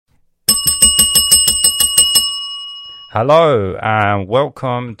Hello and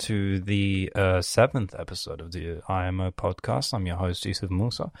welcome to the seventh episode of the IMO podcast. I'm your host, Yusuf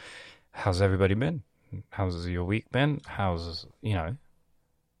Musa. How's everybody been? How's your week been? How's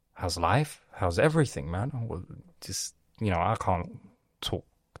life? How's everything, man? Well, I can't talk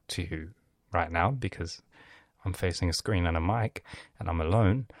to you right now because I'm facing a screen and a mic and I'm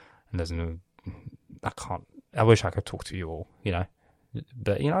alone and I wish I could talk to you all,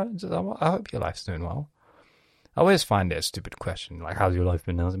 but I hope your life's doing well. I always find it a stupid question, like, how's your life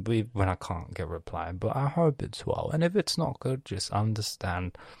been? When I can't get a reply, but I hope it's well. And if it's not good, just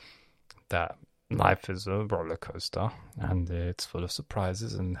understand that life is a roller coaster and it's full of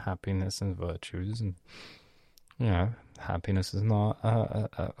surprises and happiness and virtues. And, happiness is not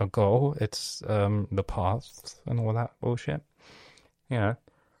a goal, it's the path and all that bullshit.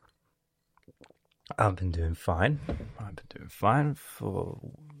 I've been doing fine. For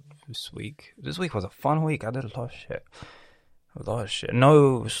this week. This week was a fun week. I did a lot of shit.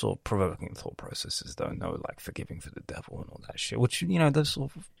 No sort of provoking thought processes, though. No, like, forgiving for the devil and all that shit. Which, those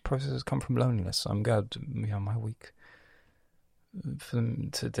sort of processes come from loneliness. So I'm glad, my week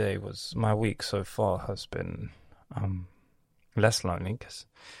my week so far has been less lonely because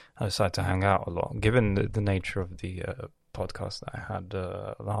I decided to hang out a lot. Given the nature of the podcast that I had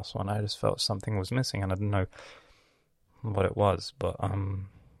last one, I just felt something was missing and I didn't know what it was. But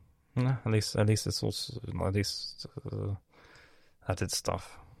no, at least it's also I did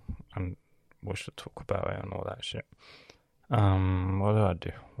stuff and we should talk about it and all that shit. What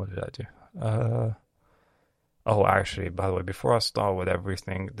did I do? Actually, by the way, before I start with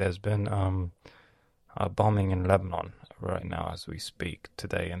everything, there's been a bombing in Lebanon right now as we speak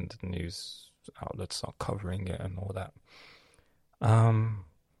today, and the news outlets are covering it and all that.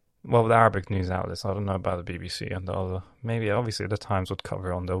 Well, the Arabic news outlets, I don't know about the BBC and the other. Maybe, obviously, the Times would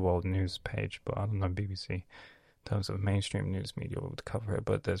cover it on the world news page, but I don't know, BBC, in terms of mainstream news media, would cover it.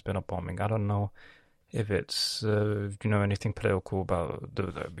 But there's been a bombing. I don't know if it's, anything political about,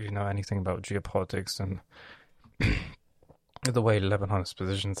 anything about geopolitics and the way Lebanon's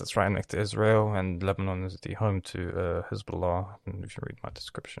positions. It's right next to Israel, and Lebanon is the home to Hezbollah. And if you read my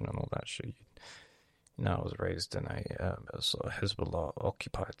description and all that shit, I was raised in a sort of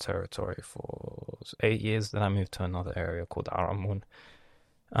Hezbollah-occupied territory for 8 years. Then I moved to another area called Aramun.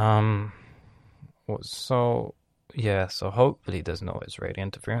 So hopefully there's no Israeli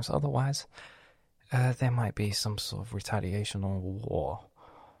interference. Otherwise, there might be some sort of retaliation or war.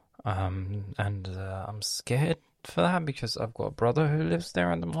 And I'm scared for that because I've got a brother who lives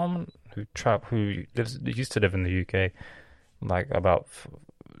there at the moment, who used to live in the UK, like about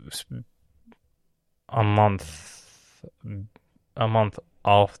a month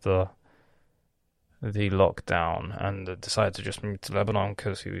after the lockdown, and decided to just move to Lebanon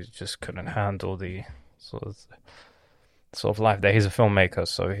because he just couldn't handle the sort of life there. He's a filmmaker,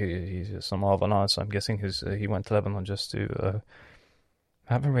 so he's some of an artist. So I'm guessing he went to Lebanon just to.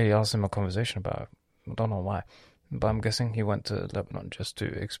 I haven't really asked him a conversation about it. I don't know why, but I'm guessing he went to Lebanon just to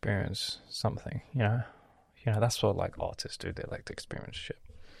experience something. That's what like artists do. They like to experience shit,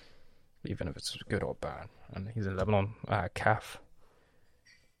 even if it's good or bad. And he's in Lebanon, CAF.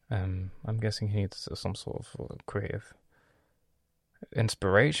 I'm guessing he needs some sort of creative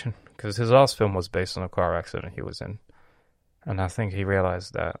inspiration, because his last film was based on a car accident he was in. And I think he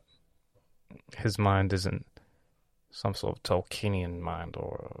realized that his mind isn't some sort of Tolkienian mind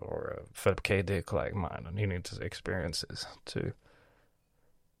or a Philip K. Dick-like mind, and he needs experiences to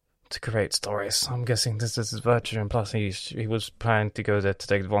create stories. So I'm guessing this is his virtue, and plus he was planning to go there to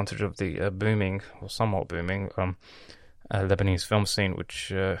take advantage of the booming, or somewhat booming, Lebanese film scene,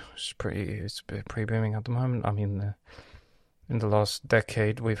 which is pretty booming at the moment. I mean, in the last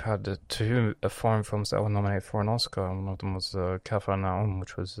decade, we've had two foreign films that were nominated for an Oscar. One of them was Kafarnaum,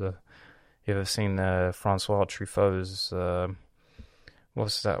 which was you ever seen Francois Truffaut's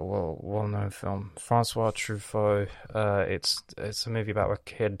what's that well-known film? Francois Truffaut. It's a movie about a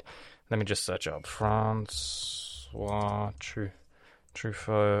kid. Let me just search up Francois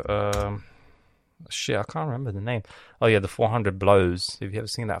Truffaut. Shit, I can't remember the name. Oh yeah, The 400 Blows. Have you ever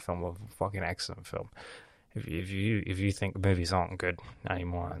seen that film? A fucking excellent film. If you think movies aren't good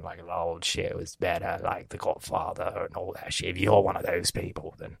anymore, like the old shit was better, like The Godfather and all that shit, if you're one of those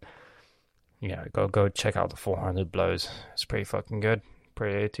people, then go check out The 400 Blows. It's pretty fucking good.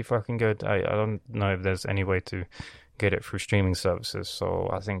 Pretty fucking good. I don't know if there's any way to get it through streaming services, so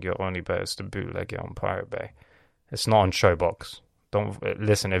I think your only bet is to bootleg it on Pirate Bay. It's not on Showbox. Don't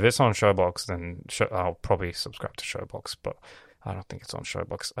listen. If it's on Showbox, then I'll probably subscribe to Showbox, but I don't think it's on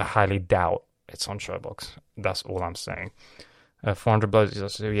Showbox. I highly doubt it's on Showbox. That's all I'm saying. 400 Blows.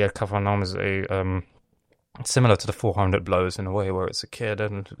 Yeah, Kafarnaum is a similar to the 400 Blows in a way, where it's a kid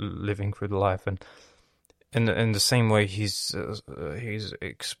and living through the life, and in the same way he's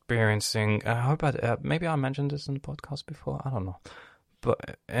experiencing. I hope maybe I mentioned this in the podcast before. I don't know,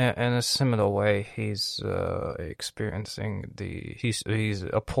 but in a similar way, he's experiencing he's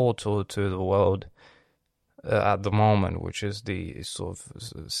a portal to the world at the moment, which is the sort of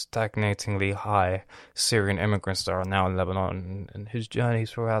stagnatingly high Syrian immigrants that are now in Lebanon, and his journey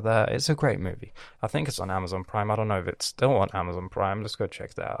throughout that. It's a great movie. I think it's on Amazon Prime. I don't know if it's still on Amazon Prime. Let's go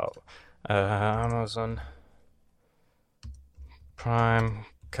check that out. Amazon Prime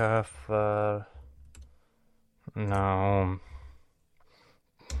Capernaum.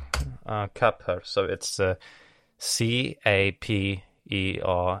 Caper. So it's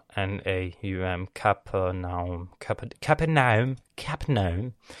Capernaum.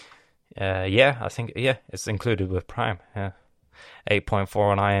 Capernaum. Yeah, I think it's included with Prime. Yeah, 8.4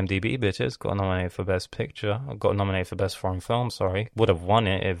 on IMDb. Bitches got nominated for Best Picture. Got nominated for Best Foreign Film. Sorry, would have won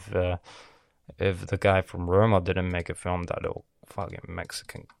it if the guy from Roma didn't make a film. That little fucking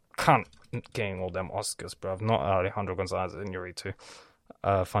Mexican cunt getting all them Oscars, bruv. Not Alejandro Gonzalez Iñárritu.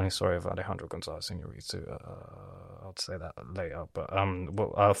 Funny story of Alejandro Gonzalez Iñárritu. I'll say that later. But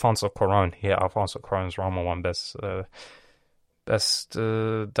Alfonso Cuarón. Yeah, Alfonso Cuarón's Roma won best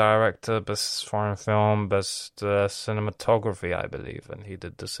director, best foreign film, best cinematography, I believe, and he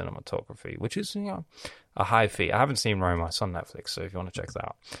did the cinematography, which is a high feat. I haven't seen Roma. It's on Netflix, so if you want to check that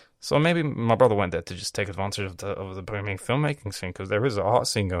out. So maybe my brother went there to just take advantage of the booming filmmaking scene, because there is a art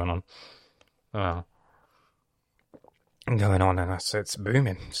scene going on. And it's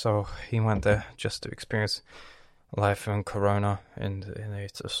booming. So he went there just to experience life in Corona in a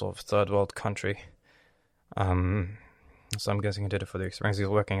sort of third world country. So I'm guessing he did it for the experience. He's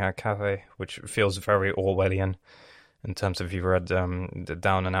working at a cafe, which feels very Orwellian in terms of, if you've read the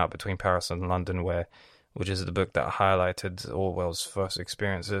Down and Out Between Paris and London, which is the book that highlighted Orwell's first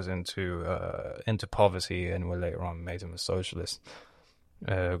experiences into poverty, and where later on made him a socialist.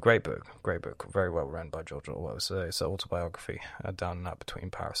 Great book, very well written by George Orwell. It's an autobiography, Down and Out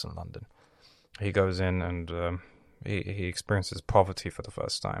Between Paris and London. He goes in and he experiences poverty for the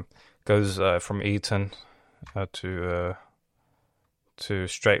first time. Goes from Eton to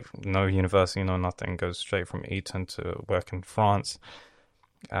straight, no university, no nothing. Goes straight from Eton to work in France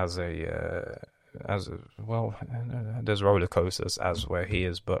as a there's roller coasters as where he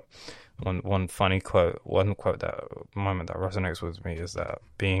is, but one funny quote, moment that resonates with me is that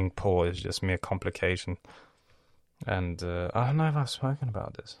being poor is just mere complication. And I don't know if I've spoken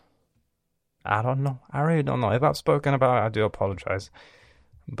about this. I don't know. I really don't know. If I've spoken about it, I do apologize.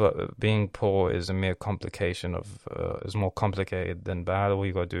 But being poor is a mere complication is more complicated than bad. All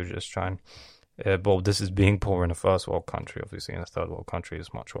you gotta do is just try and well, this is being poor in a first world country. Obviously in a third world country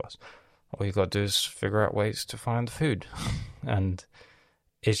is much worse. All you got to do is figure out ways to find food. And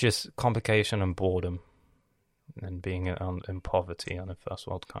it's just complication and boredom and being in poverty in a first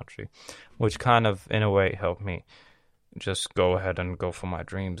world country, which kind of, in a way, helped me just go ahead and go for my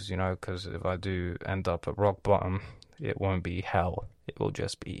dreams, because if I do end up at rock bottom, it won't be hell. It will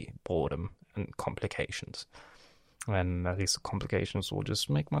just be boredom and complications. And at least the complications will just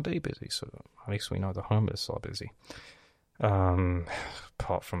make my day busy. So at least we know the homeless are busy.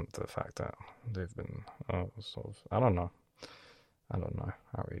 Apart from the fact that they've been sort of, I don't know. I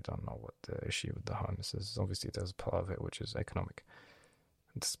really don't know what the issue with the homeless is. Obviously, there's a part of it which is economic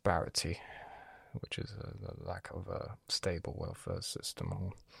disparity, which is the lack of a stable welfare system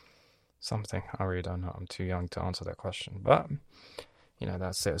or something. I really don't know. I'm too young to answer that question. But,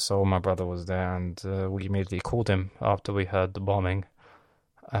 that's it. So my brother was there, and we immediately called him after we heard the bombing.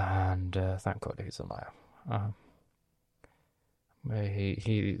 And thank God he's alive.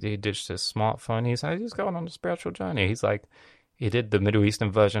 He ditched his smartphone. He's going on a spiritual journey. He's like, he did the Middle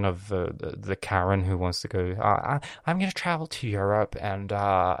Eastern version of the Karen who wants to go, I'm going to travel to Europe, and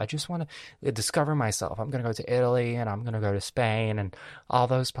I just want to discover myself. I'm going to go to Italy, and I'm going to go to Spain, and all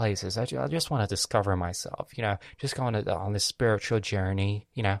those places. I just want to discover myself, just go on this spiritual journey,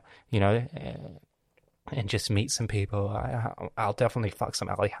 and just meet some people. I'll definitely fuck some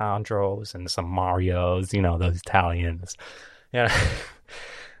Alejandros and some Marios, those Italians.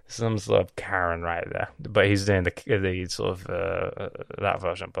 Some sort of Karen right there. But he's doing the sort of that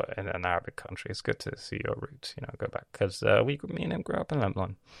version, but in an Arabic country. It's good to see your roots, go back, because me and him grew up in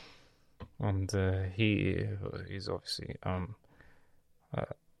Lebanon, and he's obviously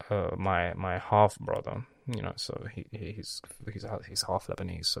my half brother, so he's half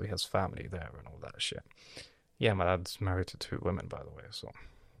Lebanese, so he has family there and all that shit. Yeah, my dad's married to 2 women, by the way, so.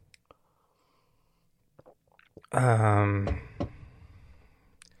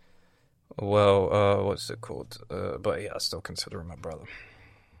 Well, what's it called? But yeah, I still consider him my brother.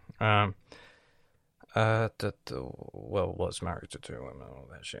 Um, well, was married to two women, all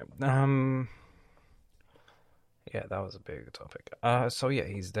that shit. Yeah, that was a big topic. So yeah,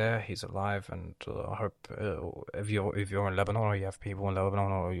 he's there, he's alive, and I hope if you're in Lebanon or you have people in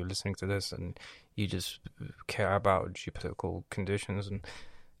Lebanon or you're listening to this and you just care about geopolitical conditions and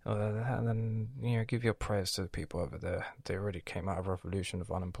then give your prayers to the people over there. They already came out of a revolution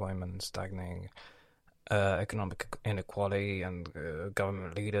of unemployment, stagnating economic inequality, and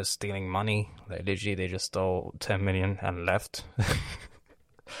government leaders stealing money. They just stole 10 million and left,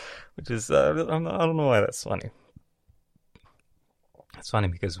 which is I don't know why that's funny. It's funny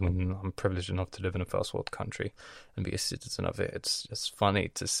because when I'm privileged enough to live in a first world country and be a citizen of it, it's just funny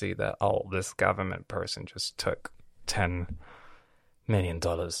to see that this government person just took $10 million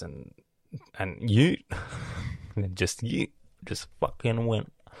and you and just fucking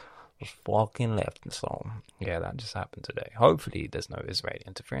went. Just fucking left. So yeah, that just happened today. Hopefully there's no Israeli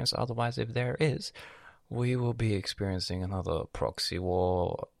interference. Otherwise, if there is, we will be experiencing another proxy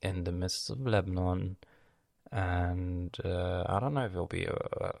war in the midst of Lebanon. And I don't know if it'll be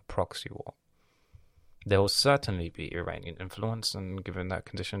a proxy war. There will certainly be Iranian influence, and given that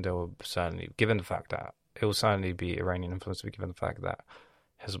condition, there will certainly, given the fact that it will certainly be Iranian influence, given the fact that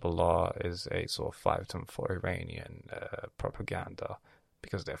Hezbollah is a sort of fiefdom for Iranian propaganda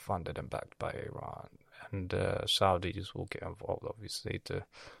because they're funded and backed by Iran, and Saudis will get involved, obviously, to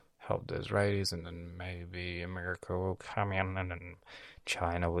help the Israelis, and then maybe America will come in, and then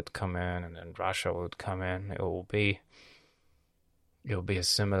China would come in, and then Russia would come in. It'll be a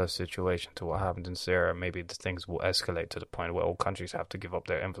similar situation to what happened in Syria. Maybe the things will escalate to the point where all countries have to give up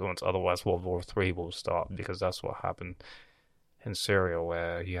their influence. Otherwise, World War III will start, because that's what happened in Syria,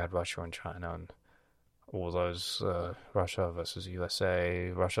 where you had Russia and China and all those Russia versus USA,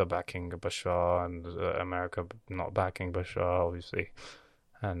 Russia backing Bashar and America not backing Bashar, obviously.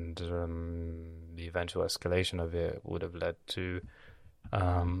 And the eventual escalation of it would have led to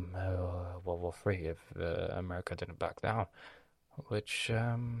World War III if America didn't back down. Which,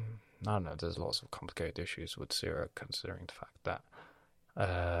 I don't know, there's lots of complicated issues with Syria, considering the fact that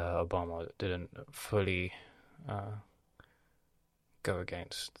Obama didn't fully go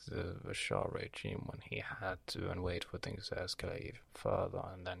against the Bashar regime when he had to, and wait for things to escalate even further,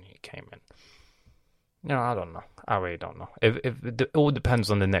 and then he came in. I don't know. I really don't know. If it all depends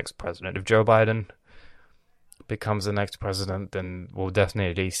on the next president. If Joe Biden becomes the next president, then we'll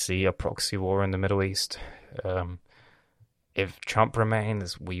definitely see a proxy war in the Middle East. If Trump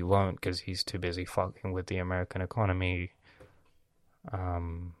remains, we won't, because he's too busy fucking with the American economy.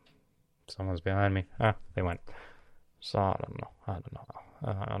 Someone's behind me. They went. So I don't know.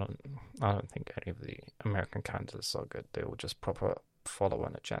 I don't think any of the American candidates are good. They will just proper follow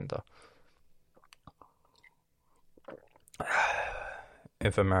an agenda.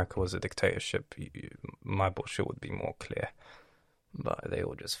 If America was a dictatorship, my bullshit would be more clear. But they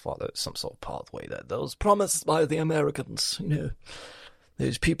will just follow some sort of pathway that was promised by the Americans.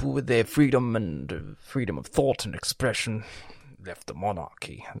 Those people with their freedom and freedom of thought and expression left the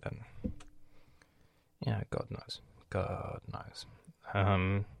monarchy. And then, God knows.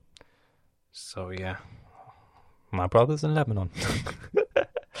 So yeah, my brother's in Lebanon.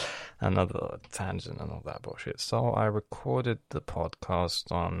 Another tangent and all that bullshit. So I recorded the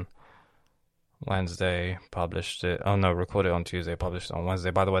podcast on Wednesday, published it. Oh no, recorded on Tuesday, published it on Wednesday.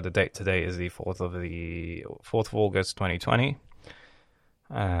 By the way, the date today is the 4th of August 2020.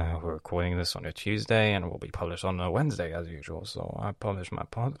 We're recording this on a Tuesday, and it will be published on a Wednesday as usual. So I published my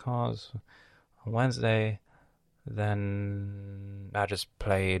podcast on Wednesday. Then I just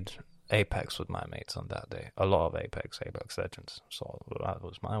played Apex with my mates on that day. A lot of Apex Legends. So that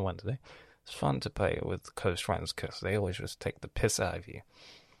was my Wednesday. It's fun to play with close friends because they always just take the piss out of you.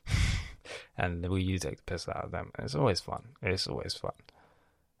 And you take the piss out of them. It's always fun.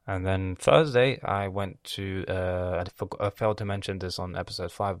 And then Thursday, I went to... I failed to mention this on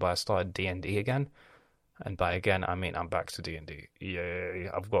episode 5, but I started D&D again. And by again, I mean I'm back to D&D. Yeah,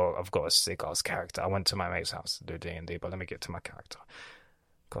 I've got a sick-ass character. I went to my mate's house to do D&D, but let me get to my character.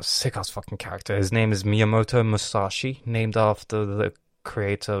 Got a sick-ass fucking character. His name is Miyamoto Musashi, named after the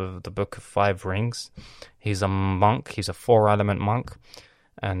creator of the Book of Five Rings. He's a monk. He's a 4-element monk.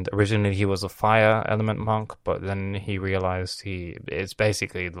 And originally he was a fire element monk, but then he realized it's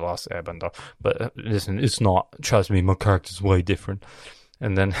basically the last airbender. But listen, it's not. Trust me, my character's way different.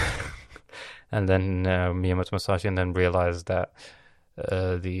 And then Miyamoto Musashi then realized that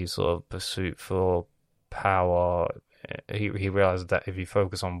the sort of pursuit for power, he realized that if you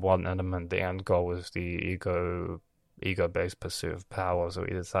focus on one element, the end goal is the ego-based pursuit of power, so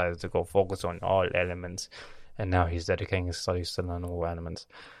he decided to go focus on all elements, and now he's dedicating his studies to learn all elements.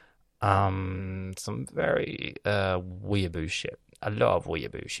 Some very weeaboo shit. A lot of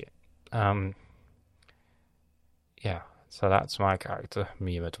weeaboo shit. Yeah, so that's my character,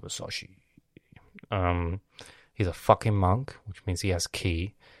 Miyamoto Musashi. He's a fucking monk, which means he has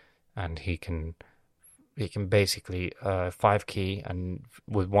ki, and he can basically 5 ki, and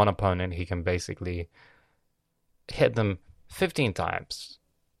with one opponent he can basically hit them 15 times.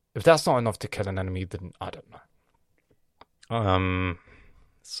 If that's not enough to kill an enemy, then I don't know.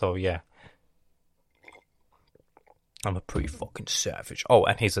 So yeah, I'm a pretty fucking savage. Oh,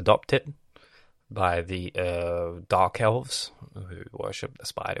 and he's adopted by the Dark Elves, who worship the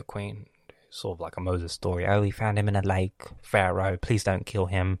Spider Queen. Sort of like a Moses story. Oh, we found him in a lake. Pharaoh, please don't kill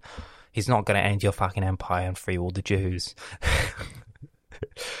him. He's not going to end your fucking empire and free all the Jews.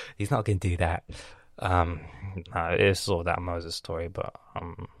 He's not going to do that. It's sort of that Moses story, but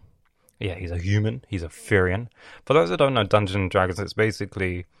yeah, he's a human. He's a Furion. For those that don't know Dungeons & Dragons, it's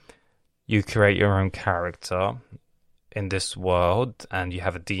basically you create your own character in this world, and you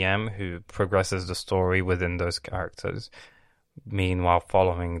have a DM who progresses the story within those characters. Meanwhile,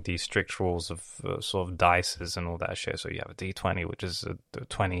 following the strict rules of sort of dices and all that shit. So you have a D20, which is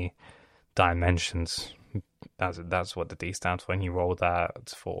 20 dimensions. That's what the D stands for. And you roll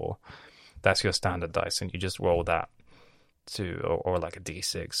that that's your standard dice, and you just roll that or like a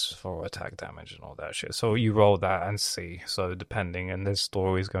D6 for attack damage and all that shit. So you roll that and see. So depending, and there's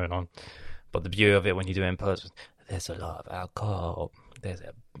stories going on. But the beauty of it when you do it in person, there's a lot of alcohol. There's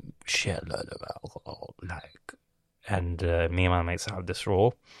a shitload of alcohol, and me and my mates have this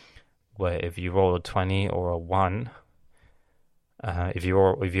rule where if you roll a 20 or a 1, if you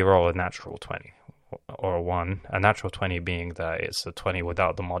roll a natural 20 or a 1, a natural 20 being that it's a 20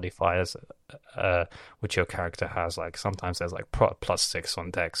 without the modifiers, which your character has, like sometimes there's like +6 on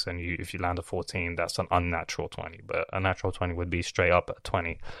dex, and if you land a 14, that's an unnatural 20, but a natural 20 would be straight up at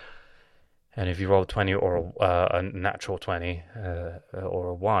 20. And if you roll a 20 or a natural 20 or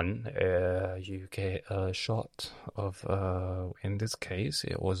a 1, you get a shot of, in this case,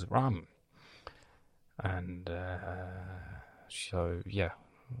 it was rum. And so, yeah,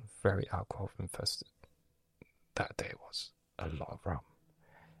 very alcohol infested. That day was a lot of rum.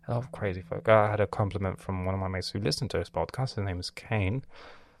 A lot of crazy folk. I had a compliment from one of my mates who listened to this podcast. His name is Kane.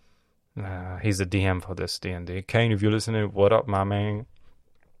 He's the DM for this D&D. Kane, if you're listening, what up, my man?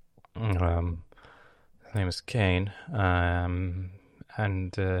 His name is Kane, and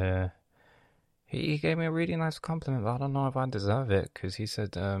he gave me a really nice compliment, but I don't know if I deserve it, because he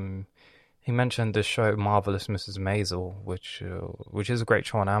said he mentioned the show Marvelous Mrs. Maisel, which is a great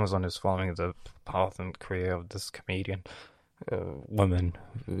show on Amazon. Is following the path and career of this comedian woman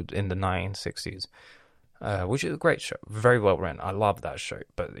in the 1960s, which is a great show, very well written. I love that show,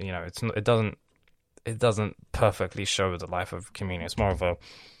 but you know, it doesn't perfectly show the life of a comedian. It's more of a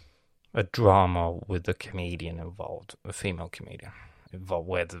drama with the comedian involved, a female comedian involved,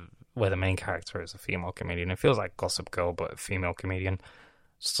 where the main character is a female comedian. It feels like Gossip Girl, but a female comedian.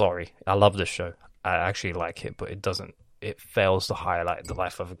 Sorry, I love this show. I actually like it, but it fails to highlight the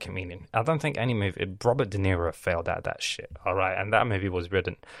life of a comedian. I don't think any movie, Robert De Niro failed at that shit, alright? And that movie was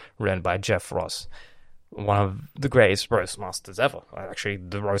written by Jeff Ross, one of the greatest roast masters ever. Actually,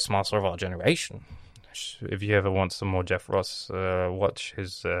 the roast master of our generation. If you ever want some more Jeff Ross, watch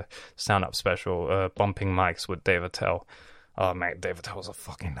his stand-up special, Bumping Mics with Dave Attell. Oh, mate, Dave Attell's a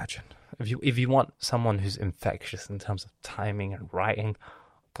fucking legend. If you want someone who's infectious in terms of timing and writing,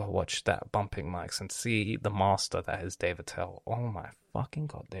 go watch that Bumping Mics and see the master that is Dave Attell. Oh my fucking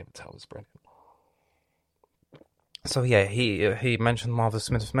god, Dave Attell is brilliant. So yeah, he mentioned Marvelous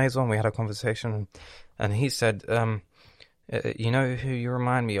Mrs. Maisel, and we had a conversation, and he said, you know who you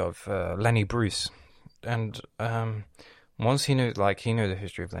remind me of? Lenny Bruce. And once he knew the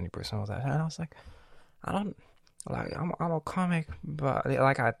history of Lenny Bruce and all that, and I was like, I'm a comic, but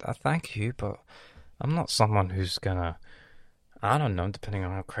like I thank you, but I'm not someone who's gonna, I don't know, depending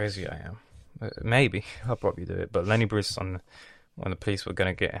on how crazy I am, maybe I'll probably do it. But Lenny Bruce, when the police were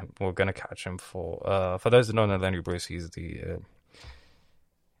gonna get him, were gonna catch him for those that don't know Lenny Bruce, he's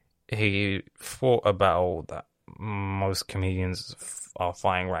he fought a battle that most comedians are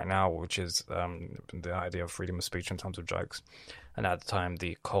fighting right now, which is the idea of freedom of speech in terms of jokes. And at the time,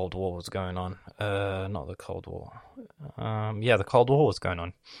 the Cold War was going on. Not the Cold War. The Cold War was going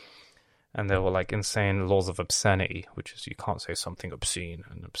on. And there were like insane laws of obscenity, which is you can't say something obscene.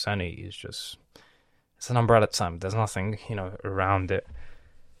 And obscenity is just, it's an umbrella term. There's nothing, around it.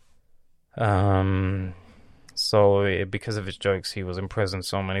 So because of his jokes, he was imprisoned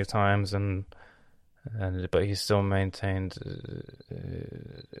so many times, and But he still maintained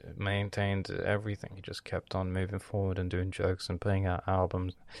everything. He just kept on moving forward and doing jokes and putting out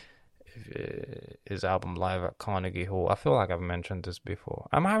albums. His album live at Carnegie Hall. I feel like I've mentioned this before.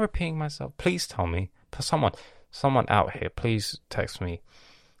 Am I repeating myself? Please tell me. Someone out here, please text me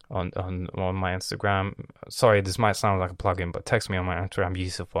on my Instagram. Sorry, this might sound like a plug-in, but text me on my Instagram,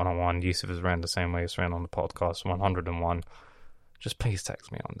 Yusuf101. Yusuf is written the same way it's written on the podcast, 101. Just please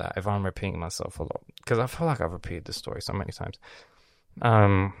text me on that if I'm repeating myself a lot, because I feel like I've repeated this story so many times.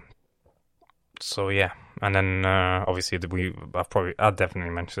 So yeah, and then obviously I've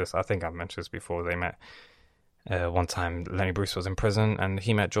definitely mentioned this. I think I've mentioned this before. They met one time. Lenny Bruce was in prison, and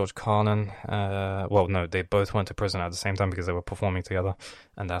he met George Carlin. Well, no, they both went to prison at the same time because they were performing together,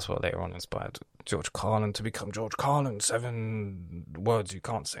 and that's what later on inspired George Carlin to become George Carlin. 7 words you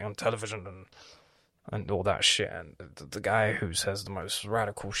can't say on television, and all that shit. And the guy who says the most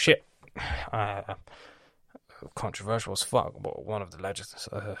radical shit, controversial as fuck, but one of the legends.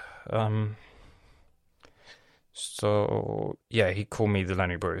 So yeah, he called me the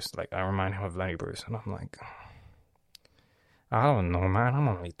Lenny Bruce. Like, I remind him of Lenny Bruce, and I'm like, I don't know, man. I'm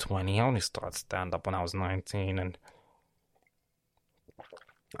only 20. I only started stand up when I was 19, and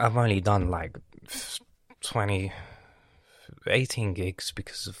I've only done like 18 gigs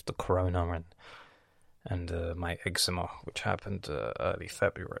because of the corona and my eczema, which happened early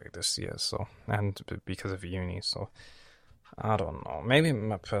February this year. So, and because of uni, so. I don't know. Maybe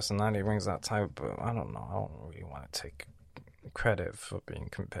my personality brings that type, but I don't know. I don't really want to take credit for being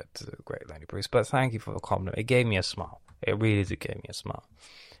compared to the great Lenny Bruce. But thank you for the compliment. It gave me a smile. It really did give me a smile.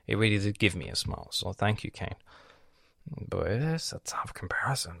 It really did give me a smile. So thank you, Kane. But it's a tough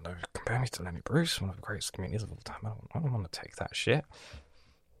comparison. Compare me to Lenny Bruce, one of the greatest comedians of all time. I don't want to take that shit.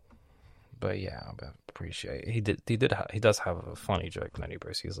 But yeah, I appreciate it. He does have a funny joke, Lenny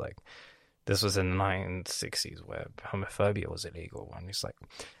Bruce. He's like, this was in the 1960s where homophobia was illegal, and he's like,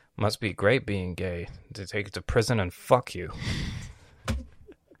 must be great being gay to take you to prison and fuck you.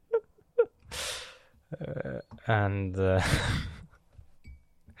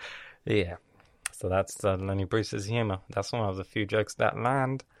 Yeah, so that's Lenny Bruce's humor. That's one of the few jokes that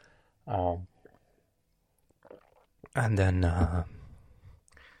land. And then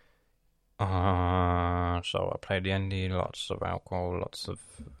so I played the indie, lots of alcohol, lots of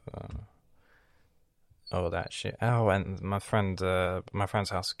all that shit. Oh, and my friend's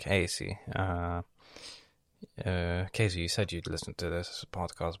house, Casey. Casey, you said you'd listen to this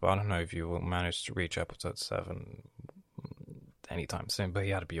podcast, but I don't know if you will manage to reach episode 7 anytime soon. But he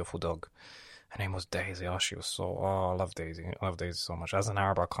had a beautiful dog. Her name was Daisy. Oh, she was so. Oh, I love Daisy. I love Daisy so much. As an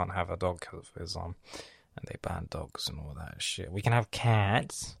Arab, I can't have a dog because of his and they ban dogs and all that shit. We can have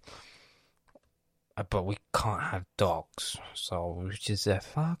cats, but we can't have dogs, so which is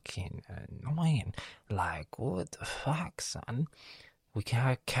fucking annoying. Like, what the fuck, son? We can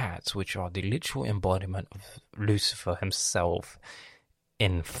have cats, which are the literal embodiment of Lucifer himself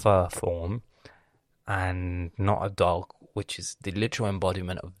in fur form, and not a dog, which is the literal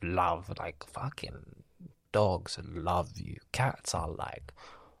embodiment of love. Like, fucking dogs love you. Cats are like,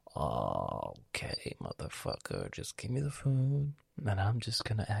 oh, okay, motherfucker, just give me the food, and I'm just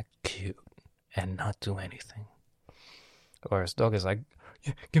gonna act cute and not do anything. Whereas dog is like,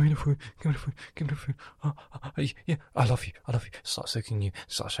 yeah, give me the food, give me the food, give me the food. Yeah, I love you. Start soaking you,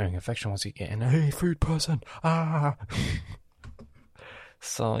 start showing affection once you get in. Hey, food person,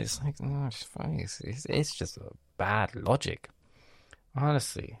 So it's like, oh, it's just a bad logic.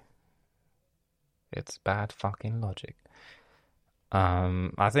 Honestly, it's bad fucking logic.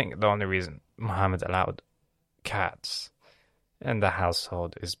 I think the only reason Muhammad allowed cats in the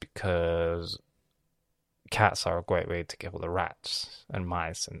household is because cats are a great way to kill the rats and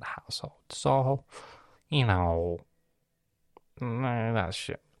mice in the household. So, you know, that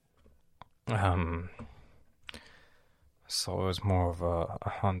shit. So it was more of a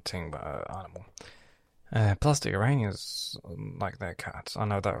hunting animal. Plus the Iranians like their cats. I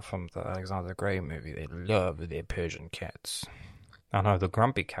know that from the Alexander the Great movie. They love their Persian cats. I know the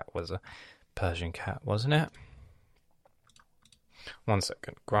Grumpy Cat was a Persian cat, wasn't it? 1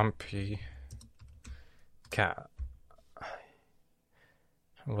 second. Grumpy Cat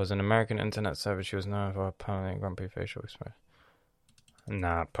was an American internet service. She was known for her permanent grumpy facial expression.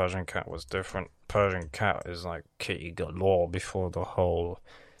 Nah, Persian Cat was different. Persian Cat is like kitty galore before the whole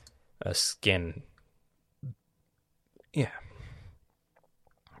skin. Yeah.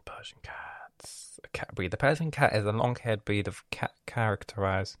 Persian Cats. A cat breed. The Persian Cat is a long-haired breed of cat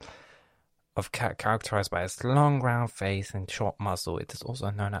characterized by its long round face and short muzzle. It is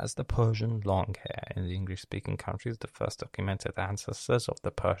also known as the Persian long hair. In the English-speaking countries, the first documented ancestors of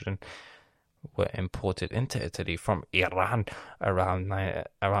the Persian were imported into Italy from Iran around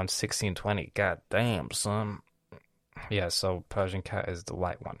 1620. God damn, son. Yeah, so Persian cat is the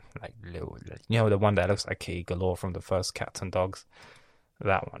white one, like the one that looks like Kitty Galore from the first Cats and Dogs.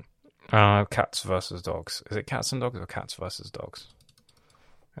 That one. Cats versus dogs. Is it cats and dogs or cats versus dogs?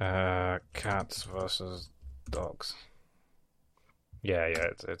 Cats versus dogs. Yeah,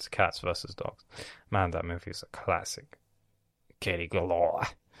 it's cats versus dogs. Man, that movie is a classic. Kitty Galore.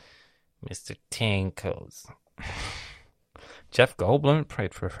 Mr. Tinkles. Jeff Goldblum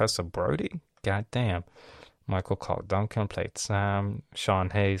played Professor Brody? Goddamn. Michael Clark Duncan played Sam.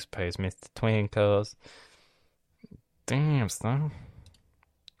 Sean Hayes plays Mr. Twinkles. Damn, son.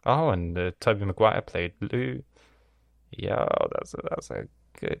 Oh, and Tobey Maguire played Lou. Yo, that's a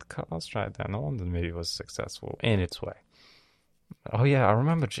good cast right there. No wonder the movie was successful in its way. Oh yeah, I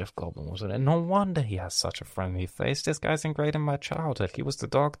remember Jeff Goldblum was in it. No wonder he has such a friendly face. This guy's ingrained in my childhood. He was the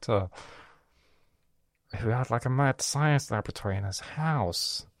doctor who had like a mad science laboratory in his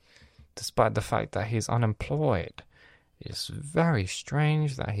house, despite the fact that he's unemployed. It's very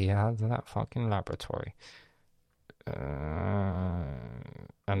strange that he had that fucking laboratory. And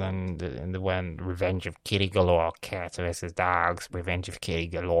then when Revenge of Kitty Galore, Cats vs. Dogs, Revenge of Kitty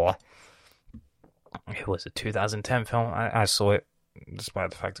Galore. It was a 2010 film. I saw it,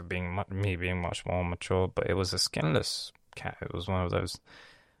 despite the fact of me being much more mature, but it was a skinless cat. It was one of those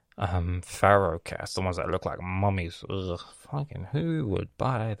pharaoh cats, the ones that look like mummies. Ugh, fucking who would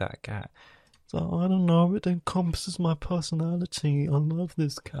buy that cat? So I don't know, it encompasses my personality. I love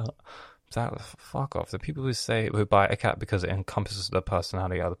this cat. Fuck off. The people who buy a cat because it encompasses their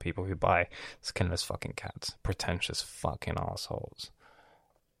personality are the people who buy skinless fucking cats. Pretentious fucking assholes.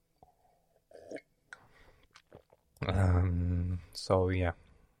 So yeah,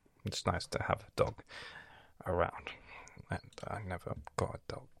 it's nice to have a dog around, and I never got a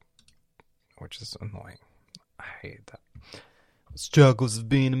dog, which is annoying. I hate that. Struggles of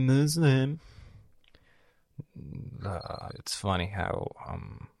being a Muslim. It's funny how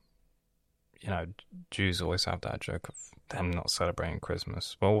Jews always have that joke of them not celebrating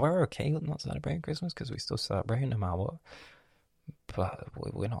Christmas. Well, we're okay with not celebrating Christmas because we still celebrate no matter what. But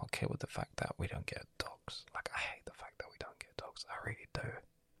we're not okay with the fact that we don't get dogs. Like, I hate the fact that we don't get dogs. I really do.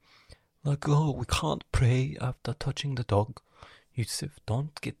 Like, oh, we can't pray after touching the dog. Yusuf,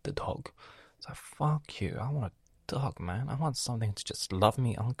 don't get the dog. It's like, fuck you. I want a dog, man. I want something to just love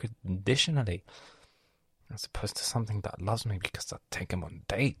me unconditionally, as opposed to something that loves me because I take him on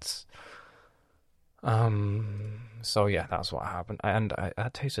dates. So yeah, that's what happened. And I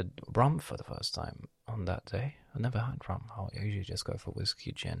tasted rum for the first time on that day. I never had rum. I usually just go for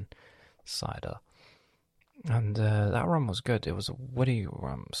whiskey, gin, cider. And that rum was good. It was a woody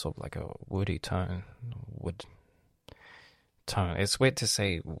rum, sort of like a woody wood tone. It's weird to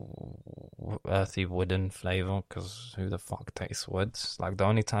say earthy wooden flavor, because who the fuck tastes woods? Like, the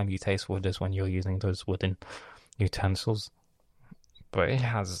only time you taste wood is when you're using those wooden utensils. But it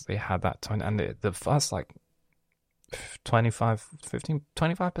had that tone, and the first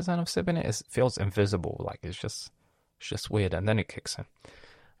 25% of sipping it feels invisible. Like, it's just weird, and then it kicks in.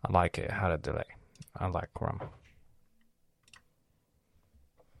 I like it. It had a delay. I like rum.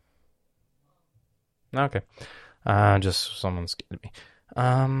 Okay. Just someone scared me.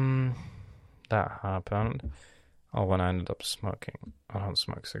 That happened. Oh, when I ended up smoking. I don't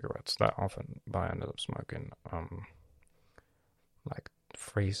smoke cigarettes that often, but I ended up smoking like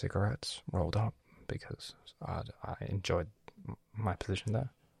 3 cigarettes rolled up because I enjoyed my position there.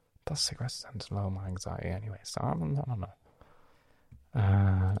 Plus, cigarettes tend to lower my anxiety anyway, so I don't know.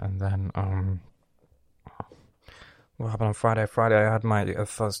 And then what happened on Friday? Friday, I had my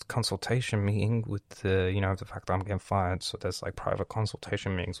first consultation meeting with the fact that I'm getting fired. So there's like private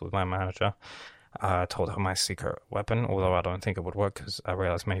consultation meetings with my manager. I told her my secret weapon, although I don't think it would work because I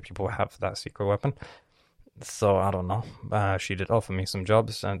realized many people have that secret weapon. So I don't know. She did offer me some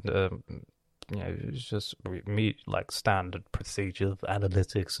jobs, and it was just me like standard procedure of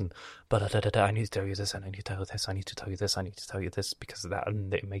analytics and I need to tell you this, and I need to tell you this, I need to tell you this, I need to tell you this because of that,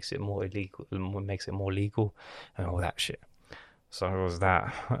 and it makes it more illegal, makes it more legal, and all that shit. So it was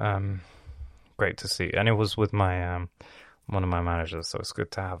that. Great to see, and it was with my one of my managers, so it's good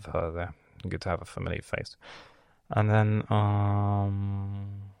to have her there. Good to have a familiar face. And then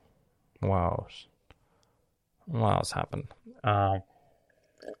what else happened?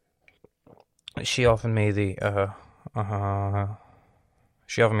 She offered me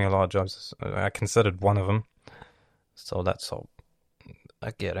she offered me a lot of jobs. I considered one of them, so that's all.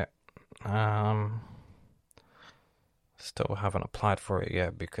 I get it. Still haven't applied for it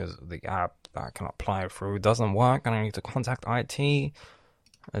yet because the app that I can apply through doesn't work, and I need to contact IT.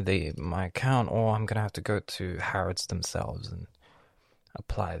 my account, or I'm gonna have to go to Harrods themselves and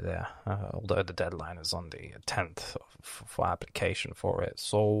apply there. Although the deadline is on the 10th for application for it.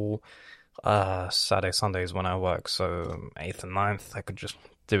 So Saturday, Sundays when I work, so 8th and 9th, I could just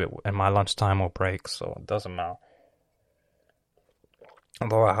do it in my lunchtime or break, so it doesn't matter.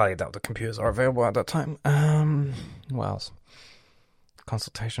 Although I highly doubt the computers are available at that time. What else?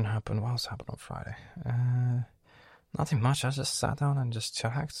 Consultation happened. What else happened on Friday? Nothing much. I just sat down and just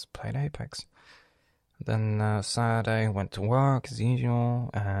chillaxed, played Apex. Then Saturday went to work as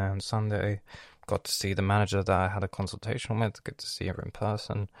usual, and Sunday got to see the manager that I had a consultation with. Good to see her in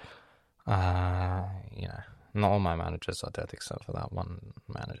person. Not all my managers are dead except for that one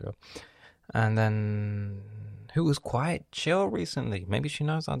manager. And then, who was quite chill recently. Maybe she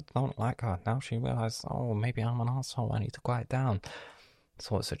knows I don't like her. Now she realized, oh, maybe I'm an asshole. I need to quiet down.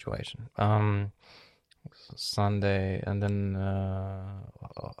 Sort of situation. Sunday, and then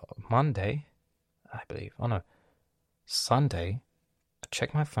Monday, I believe. Oh no, Sunday. I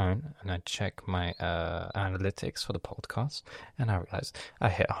check my phone and I check my analytics for the podcast, and I realized I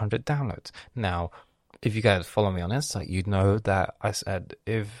hit 100 downloads. Now, if you guys follow me on Insta, you'd know that I said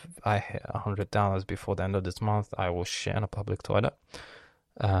if I hit 100 downloads before the end of this month, I will shit in a public toilet.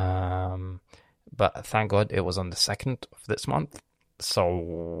 But thank God it was on the 2nd of this month,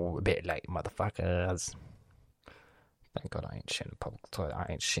 so a bit late, motherfuckers. Thank God I ain't shitting in a public toilet. I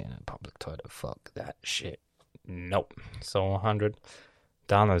ain't shitting in a public toilet. Fuck that shit. Nope. So 100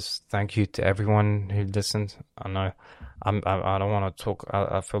 downloads. Thank you to everyone who listened. I know I don't want to talk.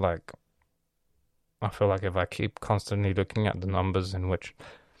 I feel like if I keep constantly looking at the numbers in which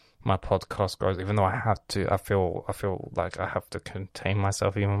my podcast grows, even though I have to, I feel like I have to contain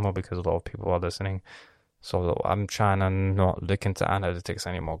myself even more because a lot of people are listening. So I'm trying to not look into analytics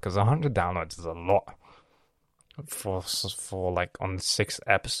anymore, because 100 downloads is a lot for like on 6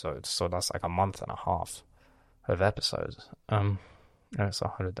 episodes. So that's like a month and a half of episodes. And it's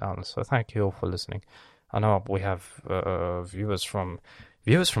 100 downloads. So thank you all for listening. I know we have viewers from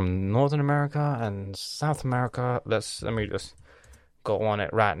Northern America and South America. Let me just go on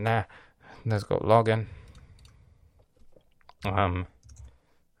it right now. Let's go log in.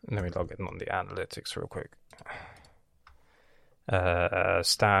 Let me log in on the analytics real quick.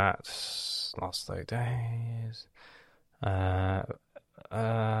 Stats last 30 days. Where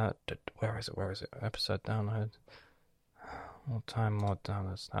is it? Episode download. More time, more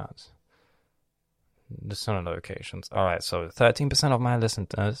download stats. The center locations. Alright, so 13% of my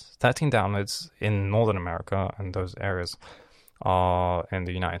listeners, 13 downloads in Northern America, and those areas are in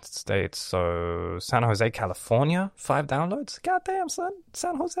the United States. So San Jose, California, 5 downloads. Goddamn, son.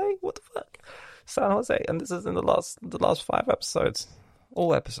 San Jose, what the fuck? San Jose, and this is in the last 5 episodes.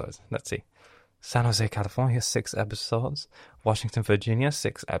 All episodes. Let's see. San Jose, California, 6 episodes. Washington, Virginia,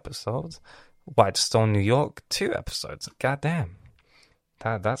 6 episodes. Whitestone, New York, 2 episodes. Goddamn.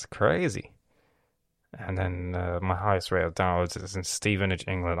 That's crazy. And then my highest rate of downloads is in Stevenage,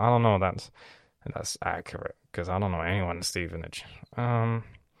 England. I don't know if that's accurate, because I don't know anyone in Stevenage.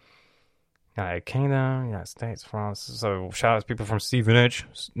 United Kingdom, United States, France. So shout out to people from Stevenage.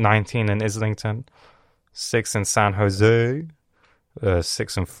 19 in Islington, 6 in San Jose,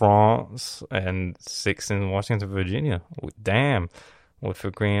 6 in France, and 6 in Washington, Virginia. Damn.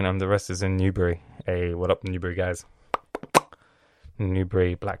 Woodford Green, and the rest is in Newbury. Hey, what up, Newbury guys?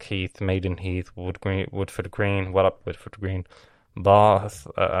 Newbury, Blackheath, Maidenheath, Woodford Green. What up, Woodford Green? Bath,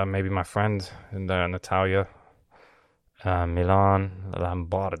 maybe my friend Natalia, Milan,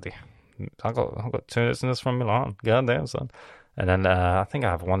 Lombardy. I got 2 listeners from Milan. Goddamn, son. And then I think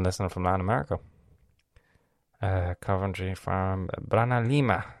I have 1 listener from Latin America. Coventry from Brana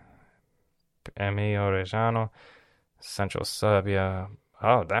Lima, Emilio Reggiano, Central Serbia.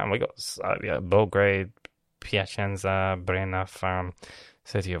 Oh damn, we got Serbia, Belgrade, Piacenza, Brena from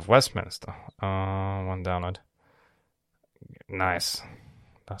City of Westminster. 1 download. Nice.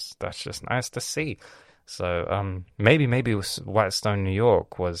 That's just nice to see. So maybe Whitestone, New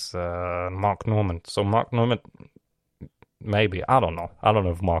York was Mark Norman. So Mark Norman, maybe, I don't know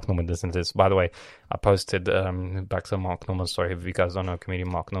if Mark Norman listens to this. By the way, I posted back to Mark Norman. Sorry if you guys don't know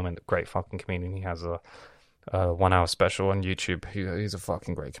comedian Mark Norman, great fucking comedian. He has a 1 hour special on YouTube. He's a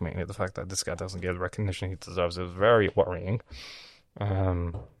fucking great comedian. The fact that this guy doesn't get the recognition he deserves is very worrying.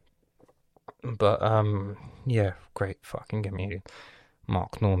 Yeah, great fucking comedian,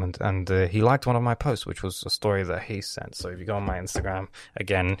 Mark Norman. And he liked one of my posts, which was a story that he sent. So if you go on my Instagram,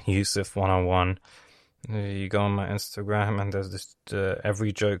 again, Yusuf101, you go on my Instagram, and there's this,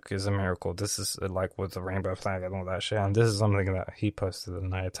 every joke is a miracle. This is like with the rainbow flag and all that shit. And this is something that he posted,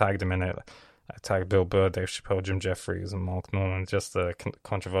 and I tagged him in it. I tagged Bill Burr, Dave Chappelle, Jim Jeffries, and Mark Norman, just the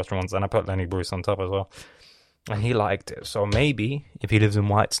controversial ones. And I put Lenny Bruce on top as well. And he liked it. So maybe, if he lives in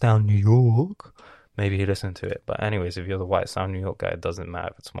Whitestown, New York, maybe he listened to it. But anyways, if you're the Whitestown, New York guy, it doesn't matter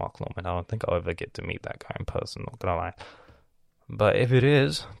if it's Mark Norman. I don't think I'll ever get to meet that guy in person, not gonna lie. But if it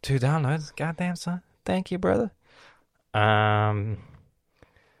is, 2 downloads, goddamn son. Thank you, brother.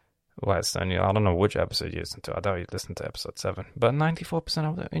 Whitestown, New York. I don't know which episode you listened to. I doubt you listened to episode 7. But 94%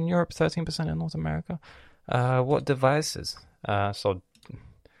 of it in Europe, 13% in North America. What devices? So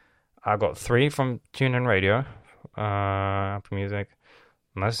I got 3 from TuneIn Radio, Apple Music,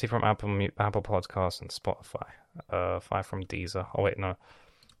 mostly from Apple Podcasts and Spotify. 5 from Deezer. Oh wait, no,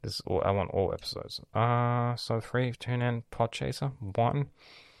 this is all, I want all episodes. So 3 TuneIn, Podchaser, 1.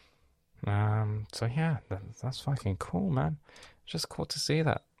 So yeah, that's fucking cool, man. Just cool to see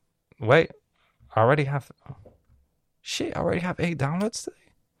that. Wait, I already have. Shit, I already have 8 downloads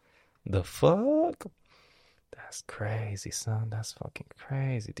today. The fuck? That's crazy, son. That's fucking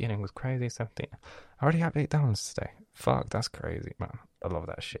crazy. Dealing with crazy 17. I already have 8 downloads today. Fuck, that's crazy, man. I love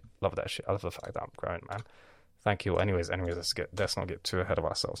that shit. Love that shit. I love the fact that I'm growing, man. Thank you. Anyways, let's not get too ahead of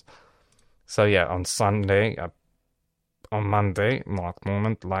ourselves. So yeah, on Monday, Mark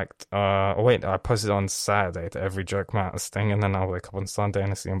Norman liked. I posted on Saturday that Every Joke Matters thing, and then I wake up on Sunday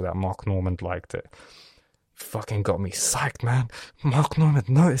and I see that Mark Norman liked it. Fucking got me psyched, man. Mark Norman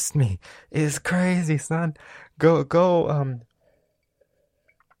noticed me. It's crazy, son. Go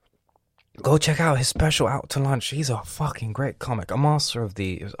check out his special Out to Lunch. He's a fucking great comic, a master of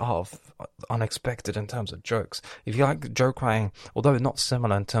the art of unexpected in terms of jokes. If you like joke writing, although not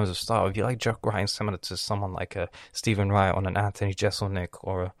similar in terms of style, if you like joke writing similar to someone like a Stephen Wright or an Anthony Jeselnik,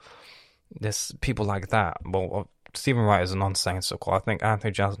 or there's people like that. Well, Stephen Wright is a nonsensical. I think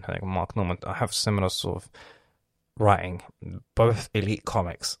Anthony Jeselnik and Mark Norman have similar sort of writing. Both elite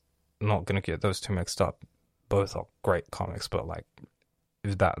comics. Not gonna get those two mixed up. Both are great comics, but like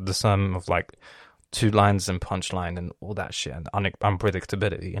that the sum of like 2 lines and punchline and all that shit and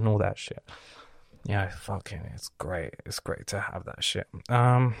unpredictability and all that shit. Yeah, fucking, it's great. It's great to have that shit.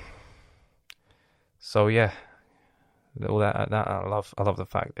 So yeah, all that I love the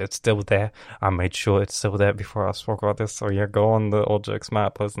fact it's still there. I made sure it's still there before I spoke about this. So yeah, go on the All Jokes Matter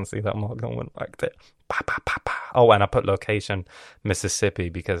post and see that Mark Norman liked it. Oh, and I put location Mississippi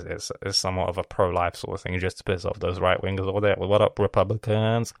because it's somewhat of a pro-life sort of thing, just to piss off those right-wingers over there. What up,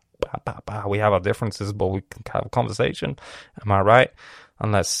 Republicans? We have our differences, but we can have a conversation. Am I right?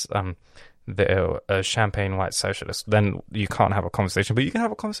 Unless they're a champagne white socialist, then you can't have a conversation. But you can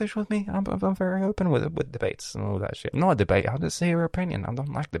have a conversation with me. I'm very open with debates and all that shit. Not a debate. I'll just say your opinion. I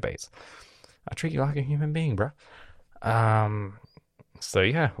don't like debates. I treat you like a human being, bro. So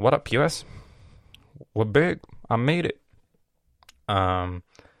yeah, what up, US? We're big. I made it.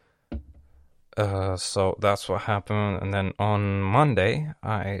 So that's what happened, and then on Monday,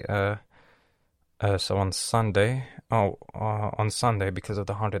 on Sunday, because of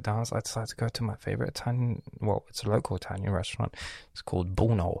the $100, I decided to go to my favorite Italian. Well, it's a local Italian restaurant. It's called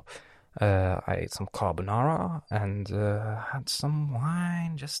Buono. I ate some carbonara and had some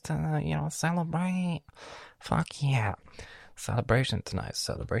wine just to celebrate. Fuck yeah. Celebration tonight.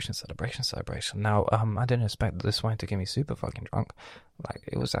 Celebration. Now, I didn't expect this wine to get me super fucking drunk. Like,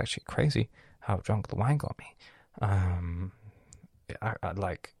 it was actually crazy how drunk the wine got me. I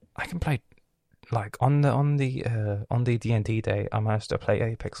can play, like, on the D&D day, I managed to play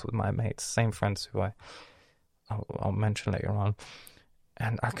Apex with my mates, same friends who I'll mention later on,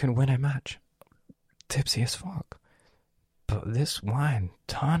 and I can win a match, tipsy as fuck. But this wine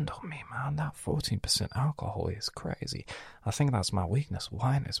turned on me, man. That 14% alcohol is crazy. I think that's my weakness.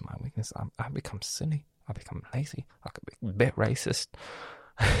 Wine is my weakness. I become silly. I become lazy. I could be a bit racist,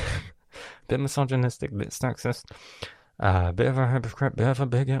 bit misogynistic, bit sexist, bit of a hypocrite, bit of a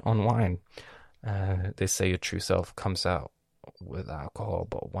bigot on wine. They say your true self comes out with alcohol,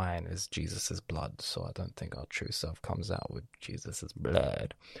 but wine is Jesus's blood. So I don't think our true self comes out with Jesus's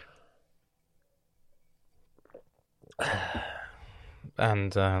blood.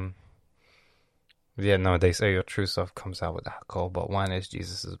 And they say your true self comes out with alcohol, but wine is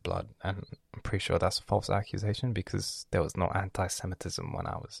Jesus's blood, and I'm pretty sure that's a false accusation because there was no anti-Semitism when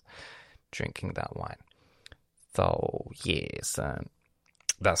I was drinking that wine. So yes,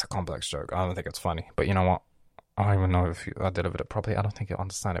 that's a complex joke. I don't think it's funny, but you know what? I don't even know if I delivered it properly. I don't think you'll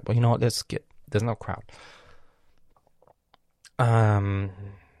understand it, but you know what? There's no crowd.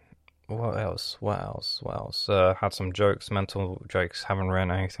 What else? Had some jokes, mental jokes. Haven't written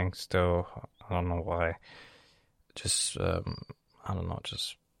anything still. I don't know why. Just, I don't know.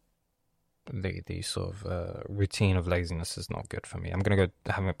 Just the sort of routine of laziness is not good for me. I'm gonna go.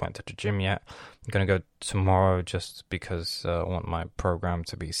 I haven't went to the gym yet. I'm gonna go tomorrow just because I want my program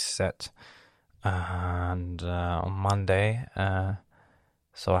to be set. And on Monday,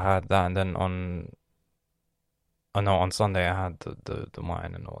 so I had that, and then on Sunday I had the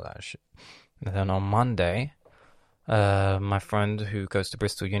wine and all that shit. And then on Monday, my friend who goes to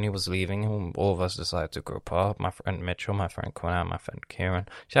Bristol Uni was leaving. All of us decided to group up. My friend Mitchell, my friend Quinn, my friend Kieran.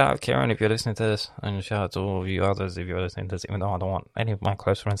 Shout out Kieran if you're listening to this, and shout out to all of you others if you're listening to this. Even though I don't want any of my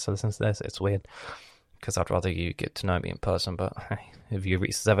close friends to listen to this, it's weird because I'd rather you get to know me in person. But if you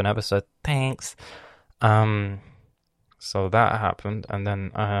reach 7 episodes, thanks. So that happened, and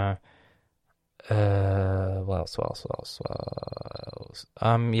then what else?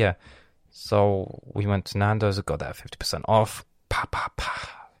 Yeah. So we went to Nando's, got that 50% off.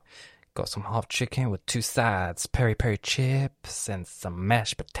 Got some half chicken with 2 sides, peri peri chips and some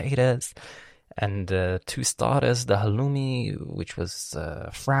mashed potatoes, and 2 starters, the halloumi, which was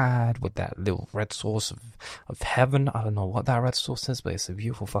fried with that little red sauce of heaven. I don't know what that red sauce is, but it's a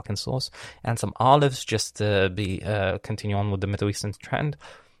beautiful fucking sauce. And some olives just to continue on with the Middle Eastern trend.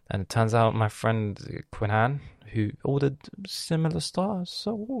 And it turns out my friend Quinan, who ordered similar stars,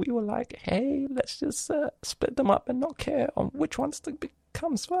 so we were like, hey, let's just split them up and not care on which ones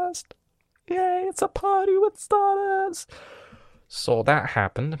comes first. Yay, it's a party with starters. So that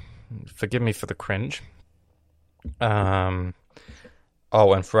happened. Forgive me for the cringe. And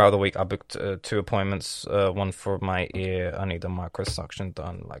throughout the week I booked 2 appointments. One for my ear. I need a microsuction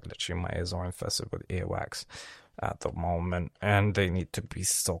done. Like, literally my ears are infested with earwax at the moment, and they need to be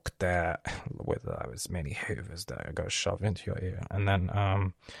soaked out with as many hoovers that go shoved into your ear. And then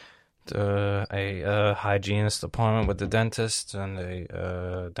a hygienist appointment with the dentist, and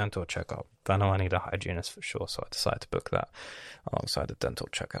a dental checkup. I know I need a hygienist for sure, so I decided to book that alongside the dental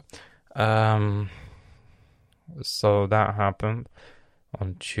checkup. So that happened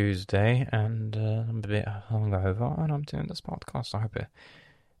on Tuesday, and I'm a bit hungover, and I'm doing this podcast. I hope it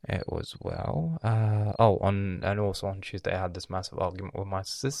was well. And also on Tuesday I had this massive argument with my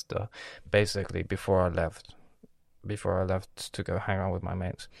sister, basically before I left to go hang out with my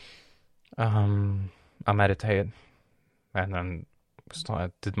mates. I meditated and then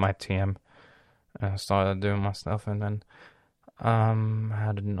did my TM and started doing my stuff, and then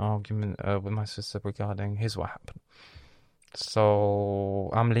had an argument with my sister regarding here's what happened.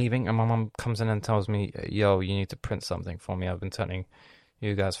 So I'm leaving, and my mum comes in and tells me, yo, you need to print something for me. I've been telling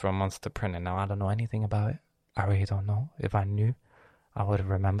you guys for a month to print it. Now, I don't know anything about it. I really don't know. If I knew, I would have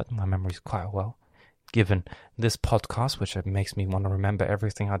remembered. My memory's quite well. Given this podcast, which makes me want to remember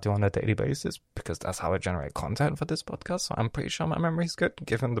everything I do on a daily basis, because that's how I generate content for this podcast. So I'm pretty sure my memory's good,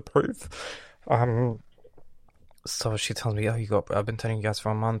 given the proof. So she tells me, I've been telling you guys for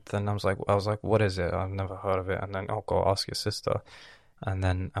a month. And I was like, what is it? I've never heard of it. And then I'll go ask your sister. And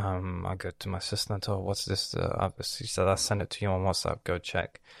then I go to my sister and tell her, what's this? She said, I sent it to you on WhatsApp, go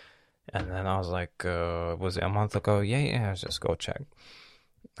check. And then I was like, was it a month ago? Yeah, just go check.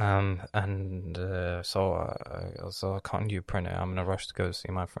 So can't you print it? I'm in a rush to go see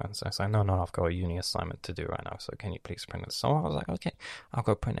my friends. I was like, no, I've got a uni assignment to do right now, so can you please print it? So I was like, okay, I'll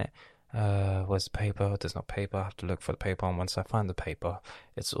go print it. Where's the paper? There's no paper. I have to look for the paper, and once I find the paper,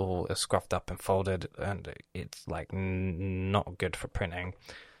 it's all scruffed up and folded, and it's like not good for printing.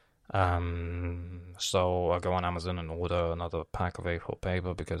 So I go on Amazon and order another pack of A4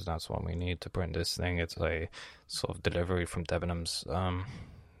 paper, because that's what we need to print this thing. It's a sort of delivery from Debenhams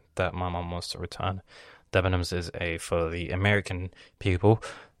that my mum wants to return. Debenhams is for the American people.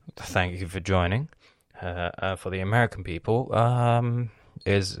 Thank you for joining. For the American people,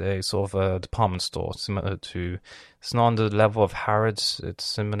 is a sort of a department store similar to, it's not on the level of Harrods, it's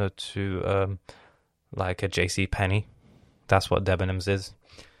similar to like a JCPenney. That's what Debenhams is.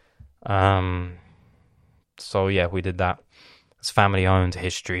 So yeah, we did that. It's family owned,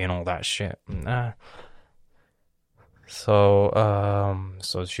 history and all that shit.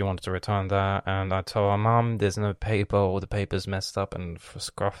 So she wanted to return that, and I told her, Mom, there's no paper, all the paper's messed up and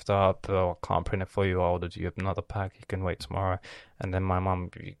scruffed up, or I can't print it for you, I'll order you another pack, you can wait tomorrow. And then my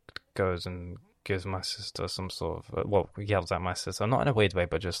mom goes and gives my sister some sort of, yells at my sister, not in a weird way,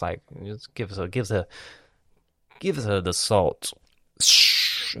 but just gives her the salt,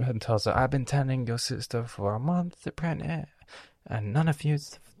 and tells her, I've been telling your sister for a month to print it, and none of you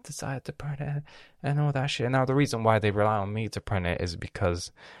decided to print it, and all that shit. Now, the reason why they rely on me to print it is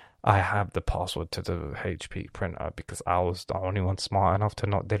because I have the password to the HP printer, because I was the only one smart enough to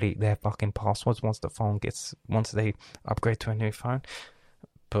not delete their fucking passwords once they upgrade to a new phone.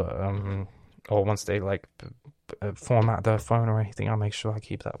 But or once they format their phone or anything. I make sure I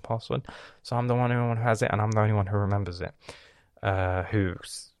keep that password. So I'm the one who has it, and I'm the only one who remembers it. I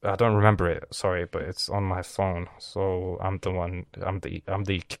don't remember it, sorry, but it's on my phone. So I'm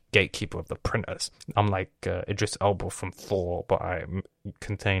the gatekeeper of the printers. I'm like Idris Elba from Thor, but I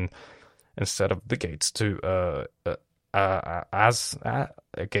contain, instead of the gates to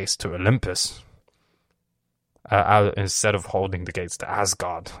gates to Olympus. Instead of holding the gates to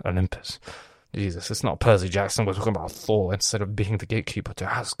Asgard, Olympus. Jesus, it's not Percy Jackson. We're talking about Thor. Instead of being the gatekeeper to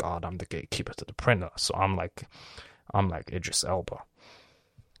Asgard, I'm the gatekeeper to the printer. So I'm like Idris Elba,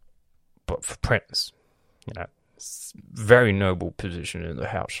 but for printers. It's a very noble position in the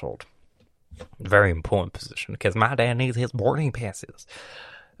household. Very important position because my dad needs his boarding passes.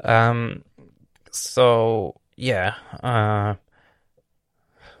 So yeah.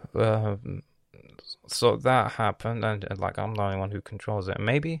 So that happened, and like I'm the only one who controls it.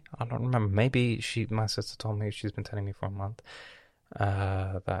 Maybe, I don't remember. Maybe my sister told me, she's been telling me for a month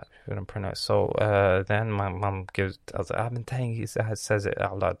that she wouldn't print it. So then my mum I've been telling you, says it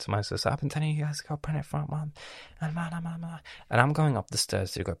out loud to my sister. I've been telling you guys to go print it for a month, and I'm going up the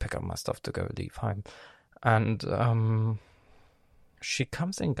stairs to go pick up my stuff to go leave home, and she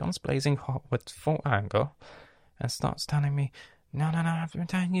comes in guns blazing hot with full anger, and starts telling me, No, I've been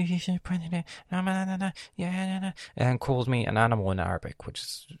telling you should print it. No, yeah. And calls me an animal in Arabic, which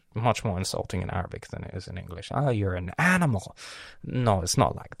is much more insulting in Arabic than it is in English. Oh, you're an animal. No, it's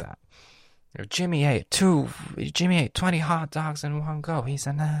not like that. Jimmy ate 20 hot dogs in one go. He's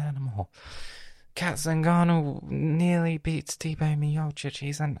an animal. Kat Zingano nearly beats Stipe Miocic.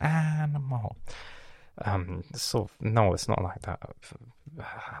 He's an animal. No, it's not like that.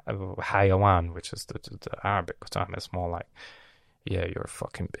 Hayawan, which is the Arabic term, is more like, yeah, you're a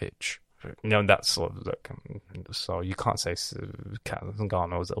fucking bitch. That's sort of like, so you can't say Kat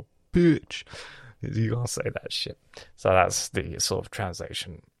Zingano is a bitch. You can't say that shit. So that's the sort of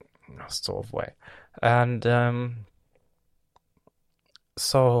translation sort of way. And I'm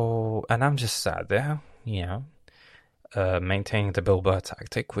just sat there, maintaining the Bill Burr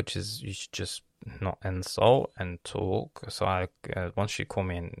tactic, which is you should just not insult and talk. So I once you call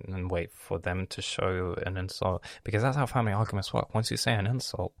me in and wait for them to show an insult, because that's how family arguments work. Once you say an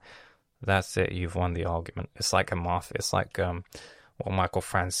insult, that's it, you've won the argument. It's like a mafia. It's like what Michael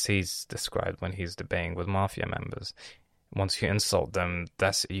Francis described when he's debating with mafia members. Once you insult them,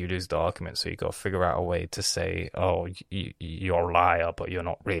 that's it, you lose the argument. So you got to figure out a way to say, oh, you're a liar, but you're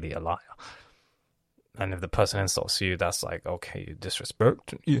not really a liar. And if the person insults you, that's like, okay, you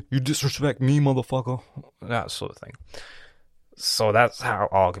disrespect me, motherfucker. That sort of thing. So that's how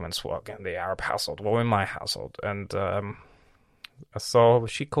arguments work in the Arab household, or in my household. And so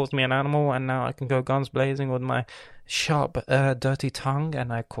she calls me an animal, and now I can go guns blazing with my sharp, dirty tongue,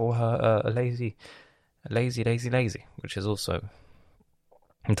 and I call her lazy, which is also,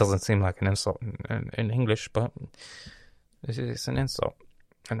 it doesn't seem like an insult in English, but it's an insult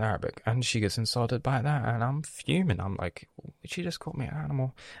in Arabic, and she gets insulted by that, and I'm fuming. I'm like, she just called me an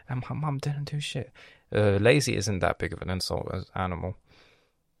animal, and my mum didn't do shit. Lazy isn't that big of an insult as animal.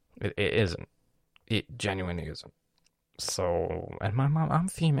 It isn't. It genuinely isn't. So, and my mum, I'm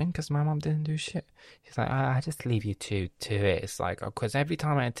fuming because my mum didn't do shit. She's like, I just leave you to it. It's like, because every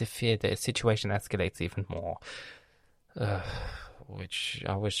time I interfere, the situation escalates even more. Which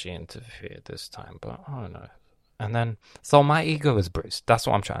I wish she interfered this time, but I don't know. And then, so my ego is bruised. That's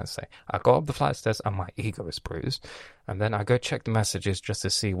what I'm trying to say. I go up the flight of stairs and my ego is bruised. And then I go check the messages just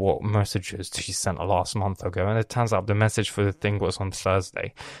to see what messages she sent last month ago. And it turns out the message for the thing was on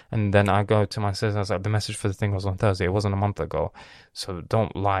Thursday. And then I go to my sister and I was like, the message for the thing was on Thursday. It wasn't a month ago. So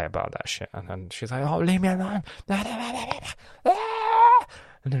don't lie about that shit. And then she's like, oh, leave me alone. And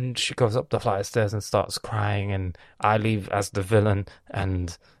then she goes up the flight of stairs and starts crying. And I leave as the villain.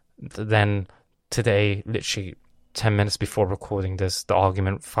 And then today, literally 10 minutes before recording this, the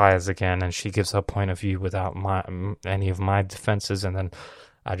argument fires again, and she gives her point of view without any of my defenses. And then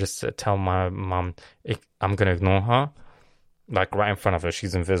I just tell my mum, I'm going to ignore her, like right in front of her.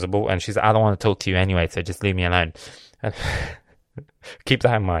 She's invisible, and she's like, I don't want to talk to you anyway, so just leave me alone. And keep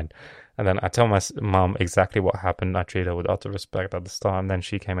that in mind. And then I tell my mum exactly what happened. I treat her with utter respect at the start, and then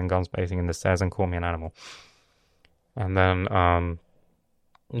she came in guns blazing in the stairs and called me an animal. And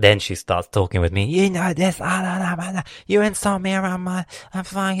then she starts talking with me. You know this, you insult me around my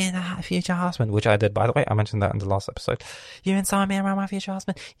fucking future husband, which I did, by the way. I mentioned that in the last episode. You insult me around my future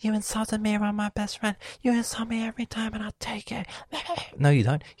husband. You insulted me around my best friend. You insult me every time and I take it. No, you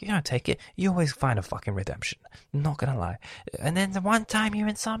don't. You don't take it. You always find a fucking redemption. Not gonna lie. And then the one time you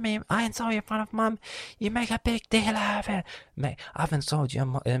insult me, I insult you in front of mum, you make a big deal out of it. Mate, I've insulted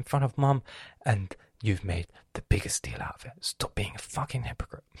you in front of mum, and You've made the biggest deal out of it. Stop being a fucking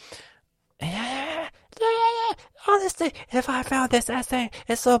hypocrite. Yeah. Honestly, if I found this essay,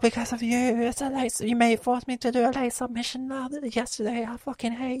 it's all because of you. It's a late. You may force me to do a late submission yesterday. I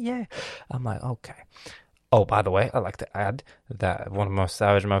fucking hate you. I'm like, okay. Oh, by the way, I'd like to add that one of the most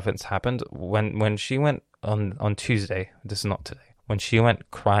savage moments happened when she went on Tuesday. This is not today. When she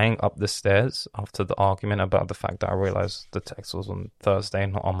went crying up the stairs after the argument about the fact that I realized the text was on Thursday,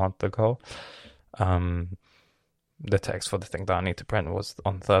 not a month ago. The text for the thing that I need to print was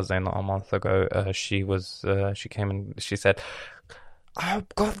on Thursday, not a month ago. She came and she said, "Oh,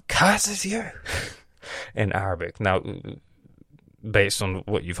 God curses you," in Arabic. Now, based on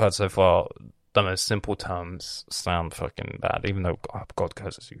what you've heard so far, the most simple terms sound fucking bad, even though God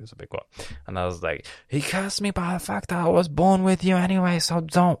curses you is a big one. And I was like, he cursed me by the fact that I was born with you anyway, so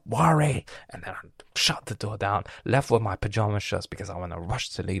don't worry. And then I shut the door down, left with my pajama shirts because I want to rush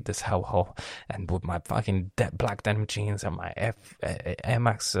to leave this hellhole, and with my fucking black denim jeans and my Air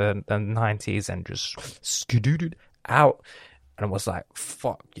Max 90s, and just skidooted out. And I was like,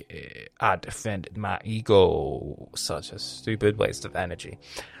 fuck yeah, I defended my ego. Such a stupid waste of energy.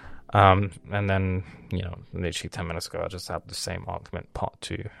 And then, literally 10 minutes ago, I just had the same argument, part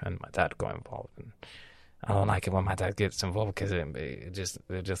 2, and my dad got involved. And I don't like it when my dad gets involved because it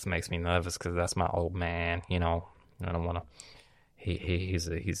just makes me nervous because that's my old man, I don't want to. He's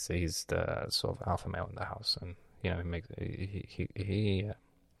the sort of alpha male in the house, and he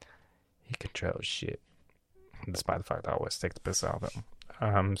controls shit, despite the fact that I always take the piss out of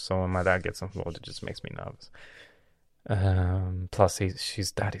him. So when my dad gets involved, it just makes me nervous. Plus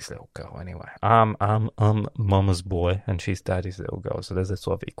she's daddy's little girl anyway. I'm mama's boy and she's daddy's little girl, so there's a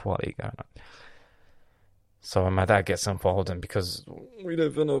sort of equality going on. So when my dad gets involved, and because we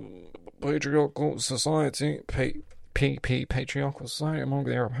live in a patriarchal society, patriarchal society among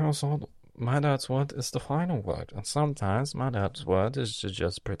the Arab household, my dad's word is the final word, and sometimes my dad's word is to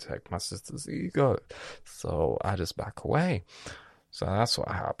just protect my sister's ego, so I just back away. So that's what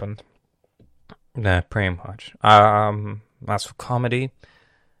happened. Yeah, pretty much. As for comedy,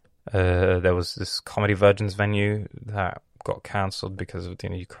 there was this Comedy Virgins venue that got cancelled because of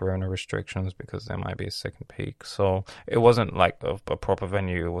the corona restrictions, because there might be a second peak. So it wasn't like a proper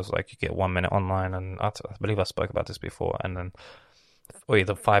venue. It was like you get 1 minute online, and I believe I spoke about this before, and then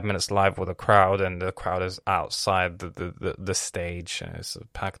either 5 minutes live with a crowd, and the crowd is outside the stage, and it's a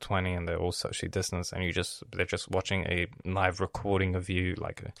pack 20, and they're all socially distanced, and they're just watching a live recording of you,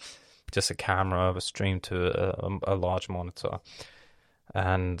 like just a camera of a stream to a large monitor.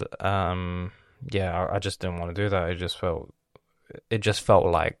 And I just didn't want to do that. It just felt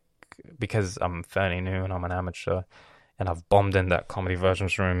like, because I'm fairly new and I'm an amateur, and I've bombed in that Comedy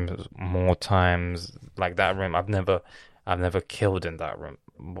Virgins room more times. Like that room, I've never killed in that room.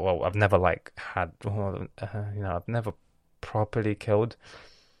 Well, I've never I've never properly killed,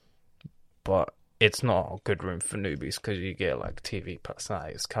 but it's not a good room for newbies because you get like TV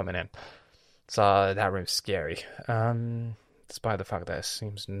personalities coming in. So that room's scary. Despite the fact that it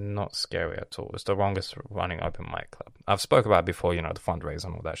seems not scary at all. It's the longest running open mic club. I've spoke about it before, the fundraiser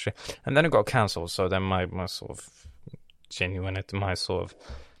and all that shit. And then it got cancelled, so then my sort of genuinity, my sort of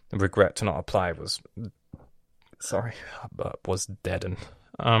regret to not apply was deadened.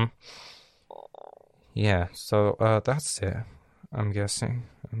 Yeah, so that's it, I'm guessing.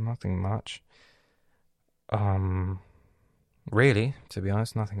 Nothing much. Really, to be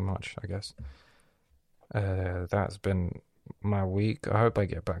honest, nothing much, I guess. That's been my week. I hope I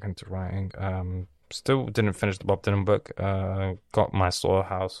get back into writing. Still didn't finish the Bob Dylan book. Got my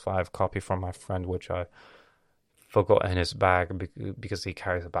Slaughterhouse 5 copy from my friend, which I forgot in his bag because he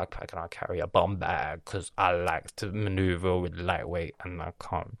carries a backpack and I carry a bum bag because I like to maneuver with lightweight, and I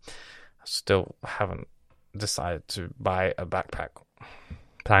can't. I still haven't decided to buy a backpack.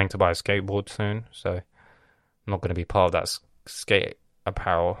 Planning to buy a skateboard soon, so I'm not going to be part of that skate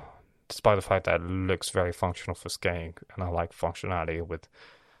apparel, despite the fact that it looks very functional for skating, and I like functionality when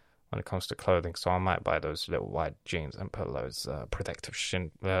it comes to clothing. So I might buy those little white jeans and put those protective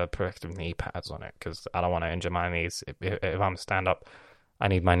knee pads on it, because I don't want to injure my knees. If I'm stand up, I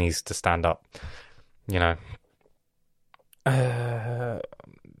need my knees to stand up.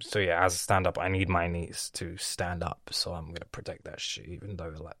 So yeah, as a stand-up, I need my knees to stand up, so I'm gonna protect that shit, even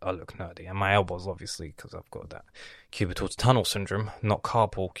though I look nerdy. And my elbows, obviously, because I've got that cubital tunnel syndrome, not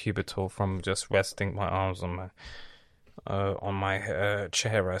carpal tunnel, from just resting my arms on my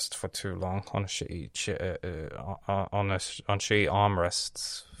chair rest for too long, on a shitty chair, on shitty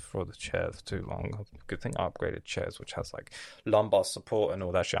armrests for the chair for too long. Good thing I upgraded chairs, which has like lumbar support and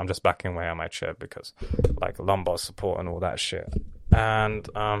all that shit. I'm just backing away on my chair because like lumbar support and all that shit. And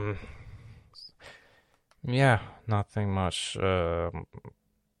Yeah, nothing much.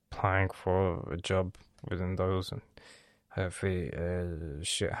 Applying for a job within those, and hopefully,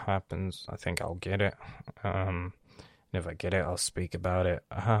 shit happens. I think I'll get it. Um, if I get it, I'll speak about it.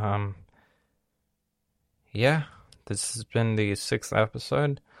 Yeah, this has been the 6th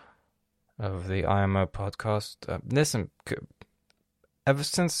episode of the IMO podcast. Listen, ever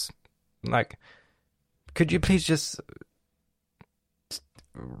since, like, could you please just,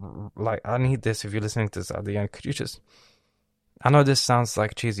 like, I need this if you're listening to this at the end. Could you just, I know this sounds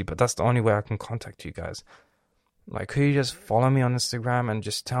like cheesy, but that's the only way I can contact you guys. Like, could you just follow me on Instagram and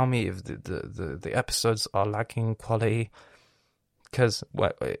just tell me if the episodes are lacking quality? Because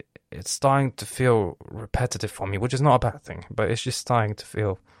it's starting to feel repetitive for me, which is not a bad thing, but it's just starting to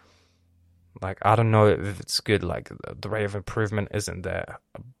feel like I don't know if it's good. Like the rate of improvement isn't there.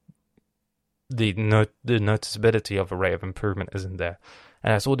 The noticeability of a rate of improvement isn't there,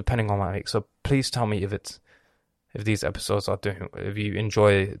 and it's all depending on my week. So please tell me if these episodes are doing, if you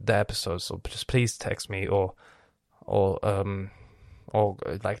enjoy the episodes. So just please text me or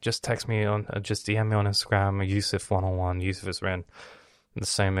like just text me on, just DM me on Instagram, Yusuf101, Yusuf is written the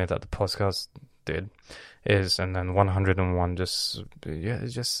same way that the podcast did is, and then 101 just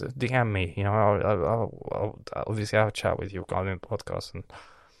DM me. You know, I'll obviously have a chat with you regarding the podcast, and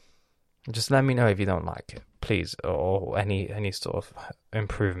just let me know if you don't like it, please, or any sort of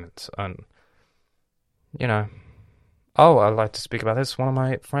improvements. And you know, I'd like to speak about this. One of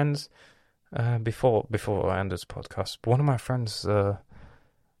my friends, before I end this podcast, one of my friends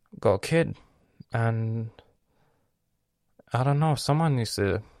got a kid, and I don't know, someone needs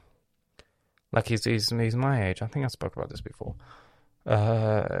to, like, he's my age. I think I spoke about this before.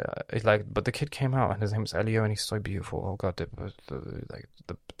 But the kid came out, and his name's Elio, and he's so beautiful. Oh god,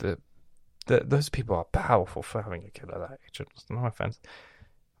 those people are powerful for having a kid at that age. No offense,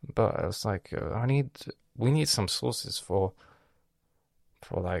 but it's like we need some sources for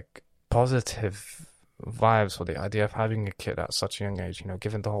like positive vibes for the idea of having a kid at such a young age. You know,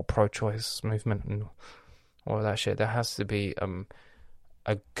 given the whole pro-choice movement and all of that shit, there has to be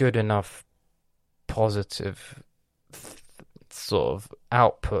a good enough positive sort of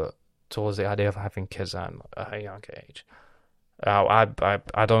output towards the idea of having kids at a young age.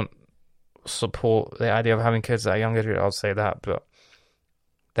 I don't support the idea of having kids at a young age. I'll say that, but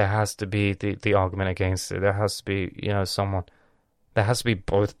there has to be the argument against it. There has to be, you know, someone. There has to be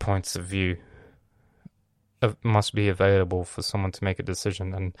both points of view. Must be available for someone to make a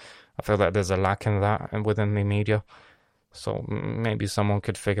decision, and I feel like there's a lack in that and within the media. So maybe someone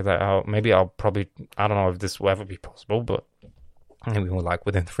could figure that out. Maybe I don't know if this will ever be possible, but maybe like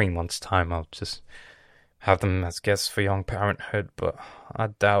within 3 months' time, I'll just have them as guests for Young Parenthood. But I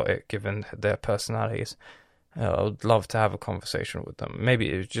doubt it, given their personalities. I would love to have a conversation with them. Maybe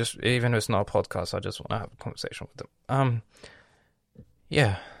it's just, even if it's not a podcast, I just want to have a conversation with them.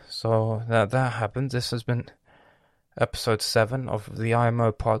 Yeah. So that happened. This has been episode 7 of the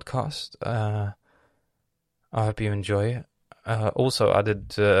IMO podcast. I hope you enjoy it. Also, I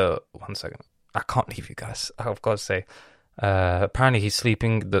did 1 second. I can't leave you guys. I've got to say, apparently he's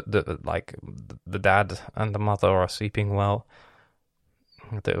sleeping. The dad and the mother are sleeping well.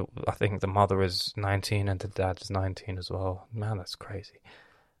 I think the mother is 19 and the dad is 19 as well. Man, that's crazy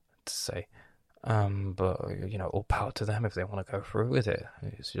to say. But you know, all power to them if they want to go through with it.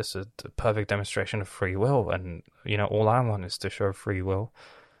 It's just a perfect demonstration of free will, and you know, all I want is to show free will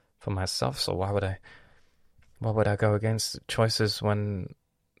for myself. So why would I go against choices when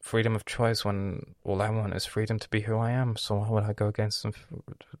freedom of choice, when all I want is freedom to be who I am? So why would I go against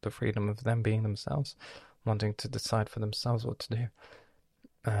the freedom of them being themselves, wanting to decide for themselves what to do?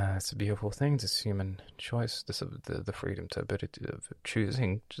 It's a beautiful thing, this human choice, the freedom to ability of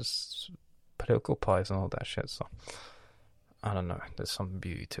choosing just political parties and all that shit. So I don't know, there's some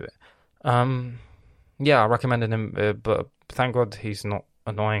beauty to it. Yeah, I recommended him, but thank God he's not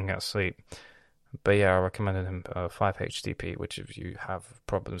annoying at sleep. But yeah, I recommended him 5-HTP, which if you have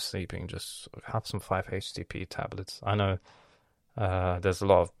problems sleeping, just have some 5-HTP tablets. I know there's a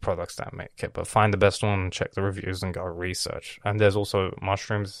lot of products that make it, but find the best one, check the reviews, and go research. And there's also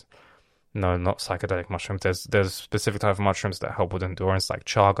mushrooms. No, not psychedelic mushrooms. There's specific type of mushrooms that help with endurance, like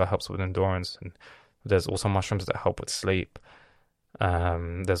chaga helps with endurance, and there's also mushrooms that help with sleep.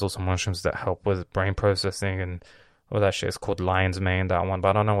 There's also mushrooms that help with brain processing and all that shit. It's called lion's mane, that one, but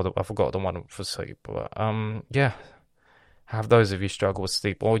I don't know I forgot the one for sleep. But yeah, have those if you struggle with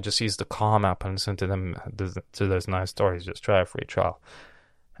sleep, or just use the Calm app and listen to them, to those nice stories. Just try a free trial.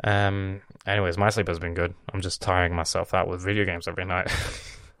 Anyways, my sleep has been good. I'm just tiring myself out with video games every night.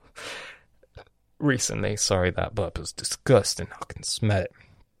 Recently, sorry, that burp was disgusting. I can smell it.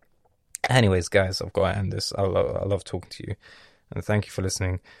 Anyways, guys, I've got to end this. I love talking to you, and thank you for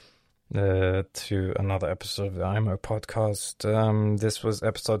listening to another episode of the IMO podcast. This was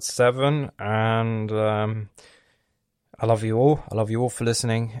episode 7, and I love you all. I love you all for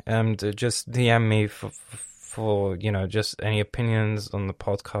listening, and just DM me for just any opinions on the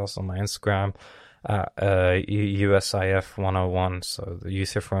podcast on my Instagram at USIF 101. So the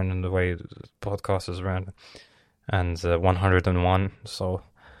Yusuf run and the way the podcast is run, and 101. So.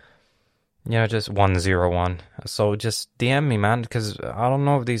 Yeah, just 101. So just DM me, man, because I don't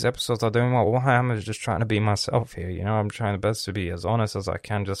know if these episodes are doing well. All I am is just trying to be myself here, I'm trying the best to be as honest as I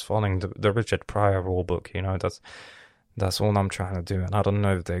can, just following the Richard Pryor rule book, that's all I'm trying to do. And I don't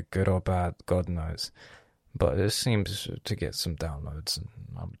know if they're good or bad, God knows. But it seems to get some downloads,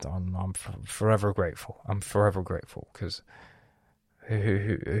 and I'm forever grateful. I'm forever grateful, because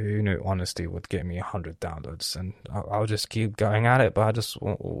who knew honesty would get me 100 downloads, and I'll just keep going at it. But I just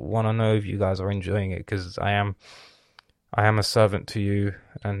want to know if you guys are enjoying it, because I am a servant to you,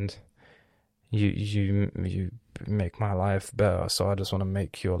 and you make my life better. So I just want to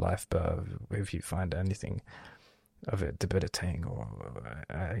make your life better. If you find anything of it debilitating or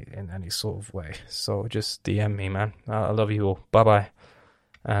in any sort of way, so just DM me, man. I love you all. Bye bye.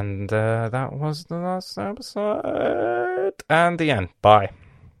 And that was the last episode. And the end. Bye.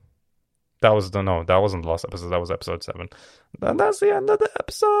 That wasn't the last episode. That was episode 7. And that's the end of the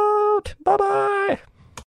episode. Bye bye.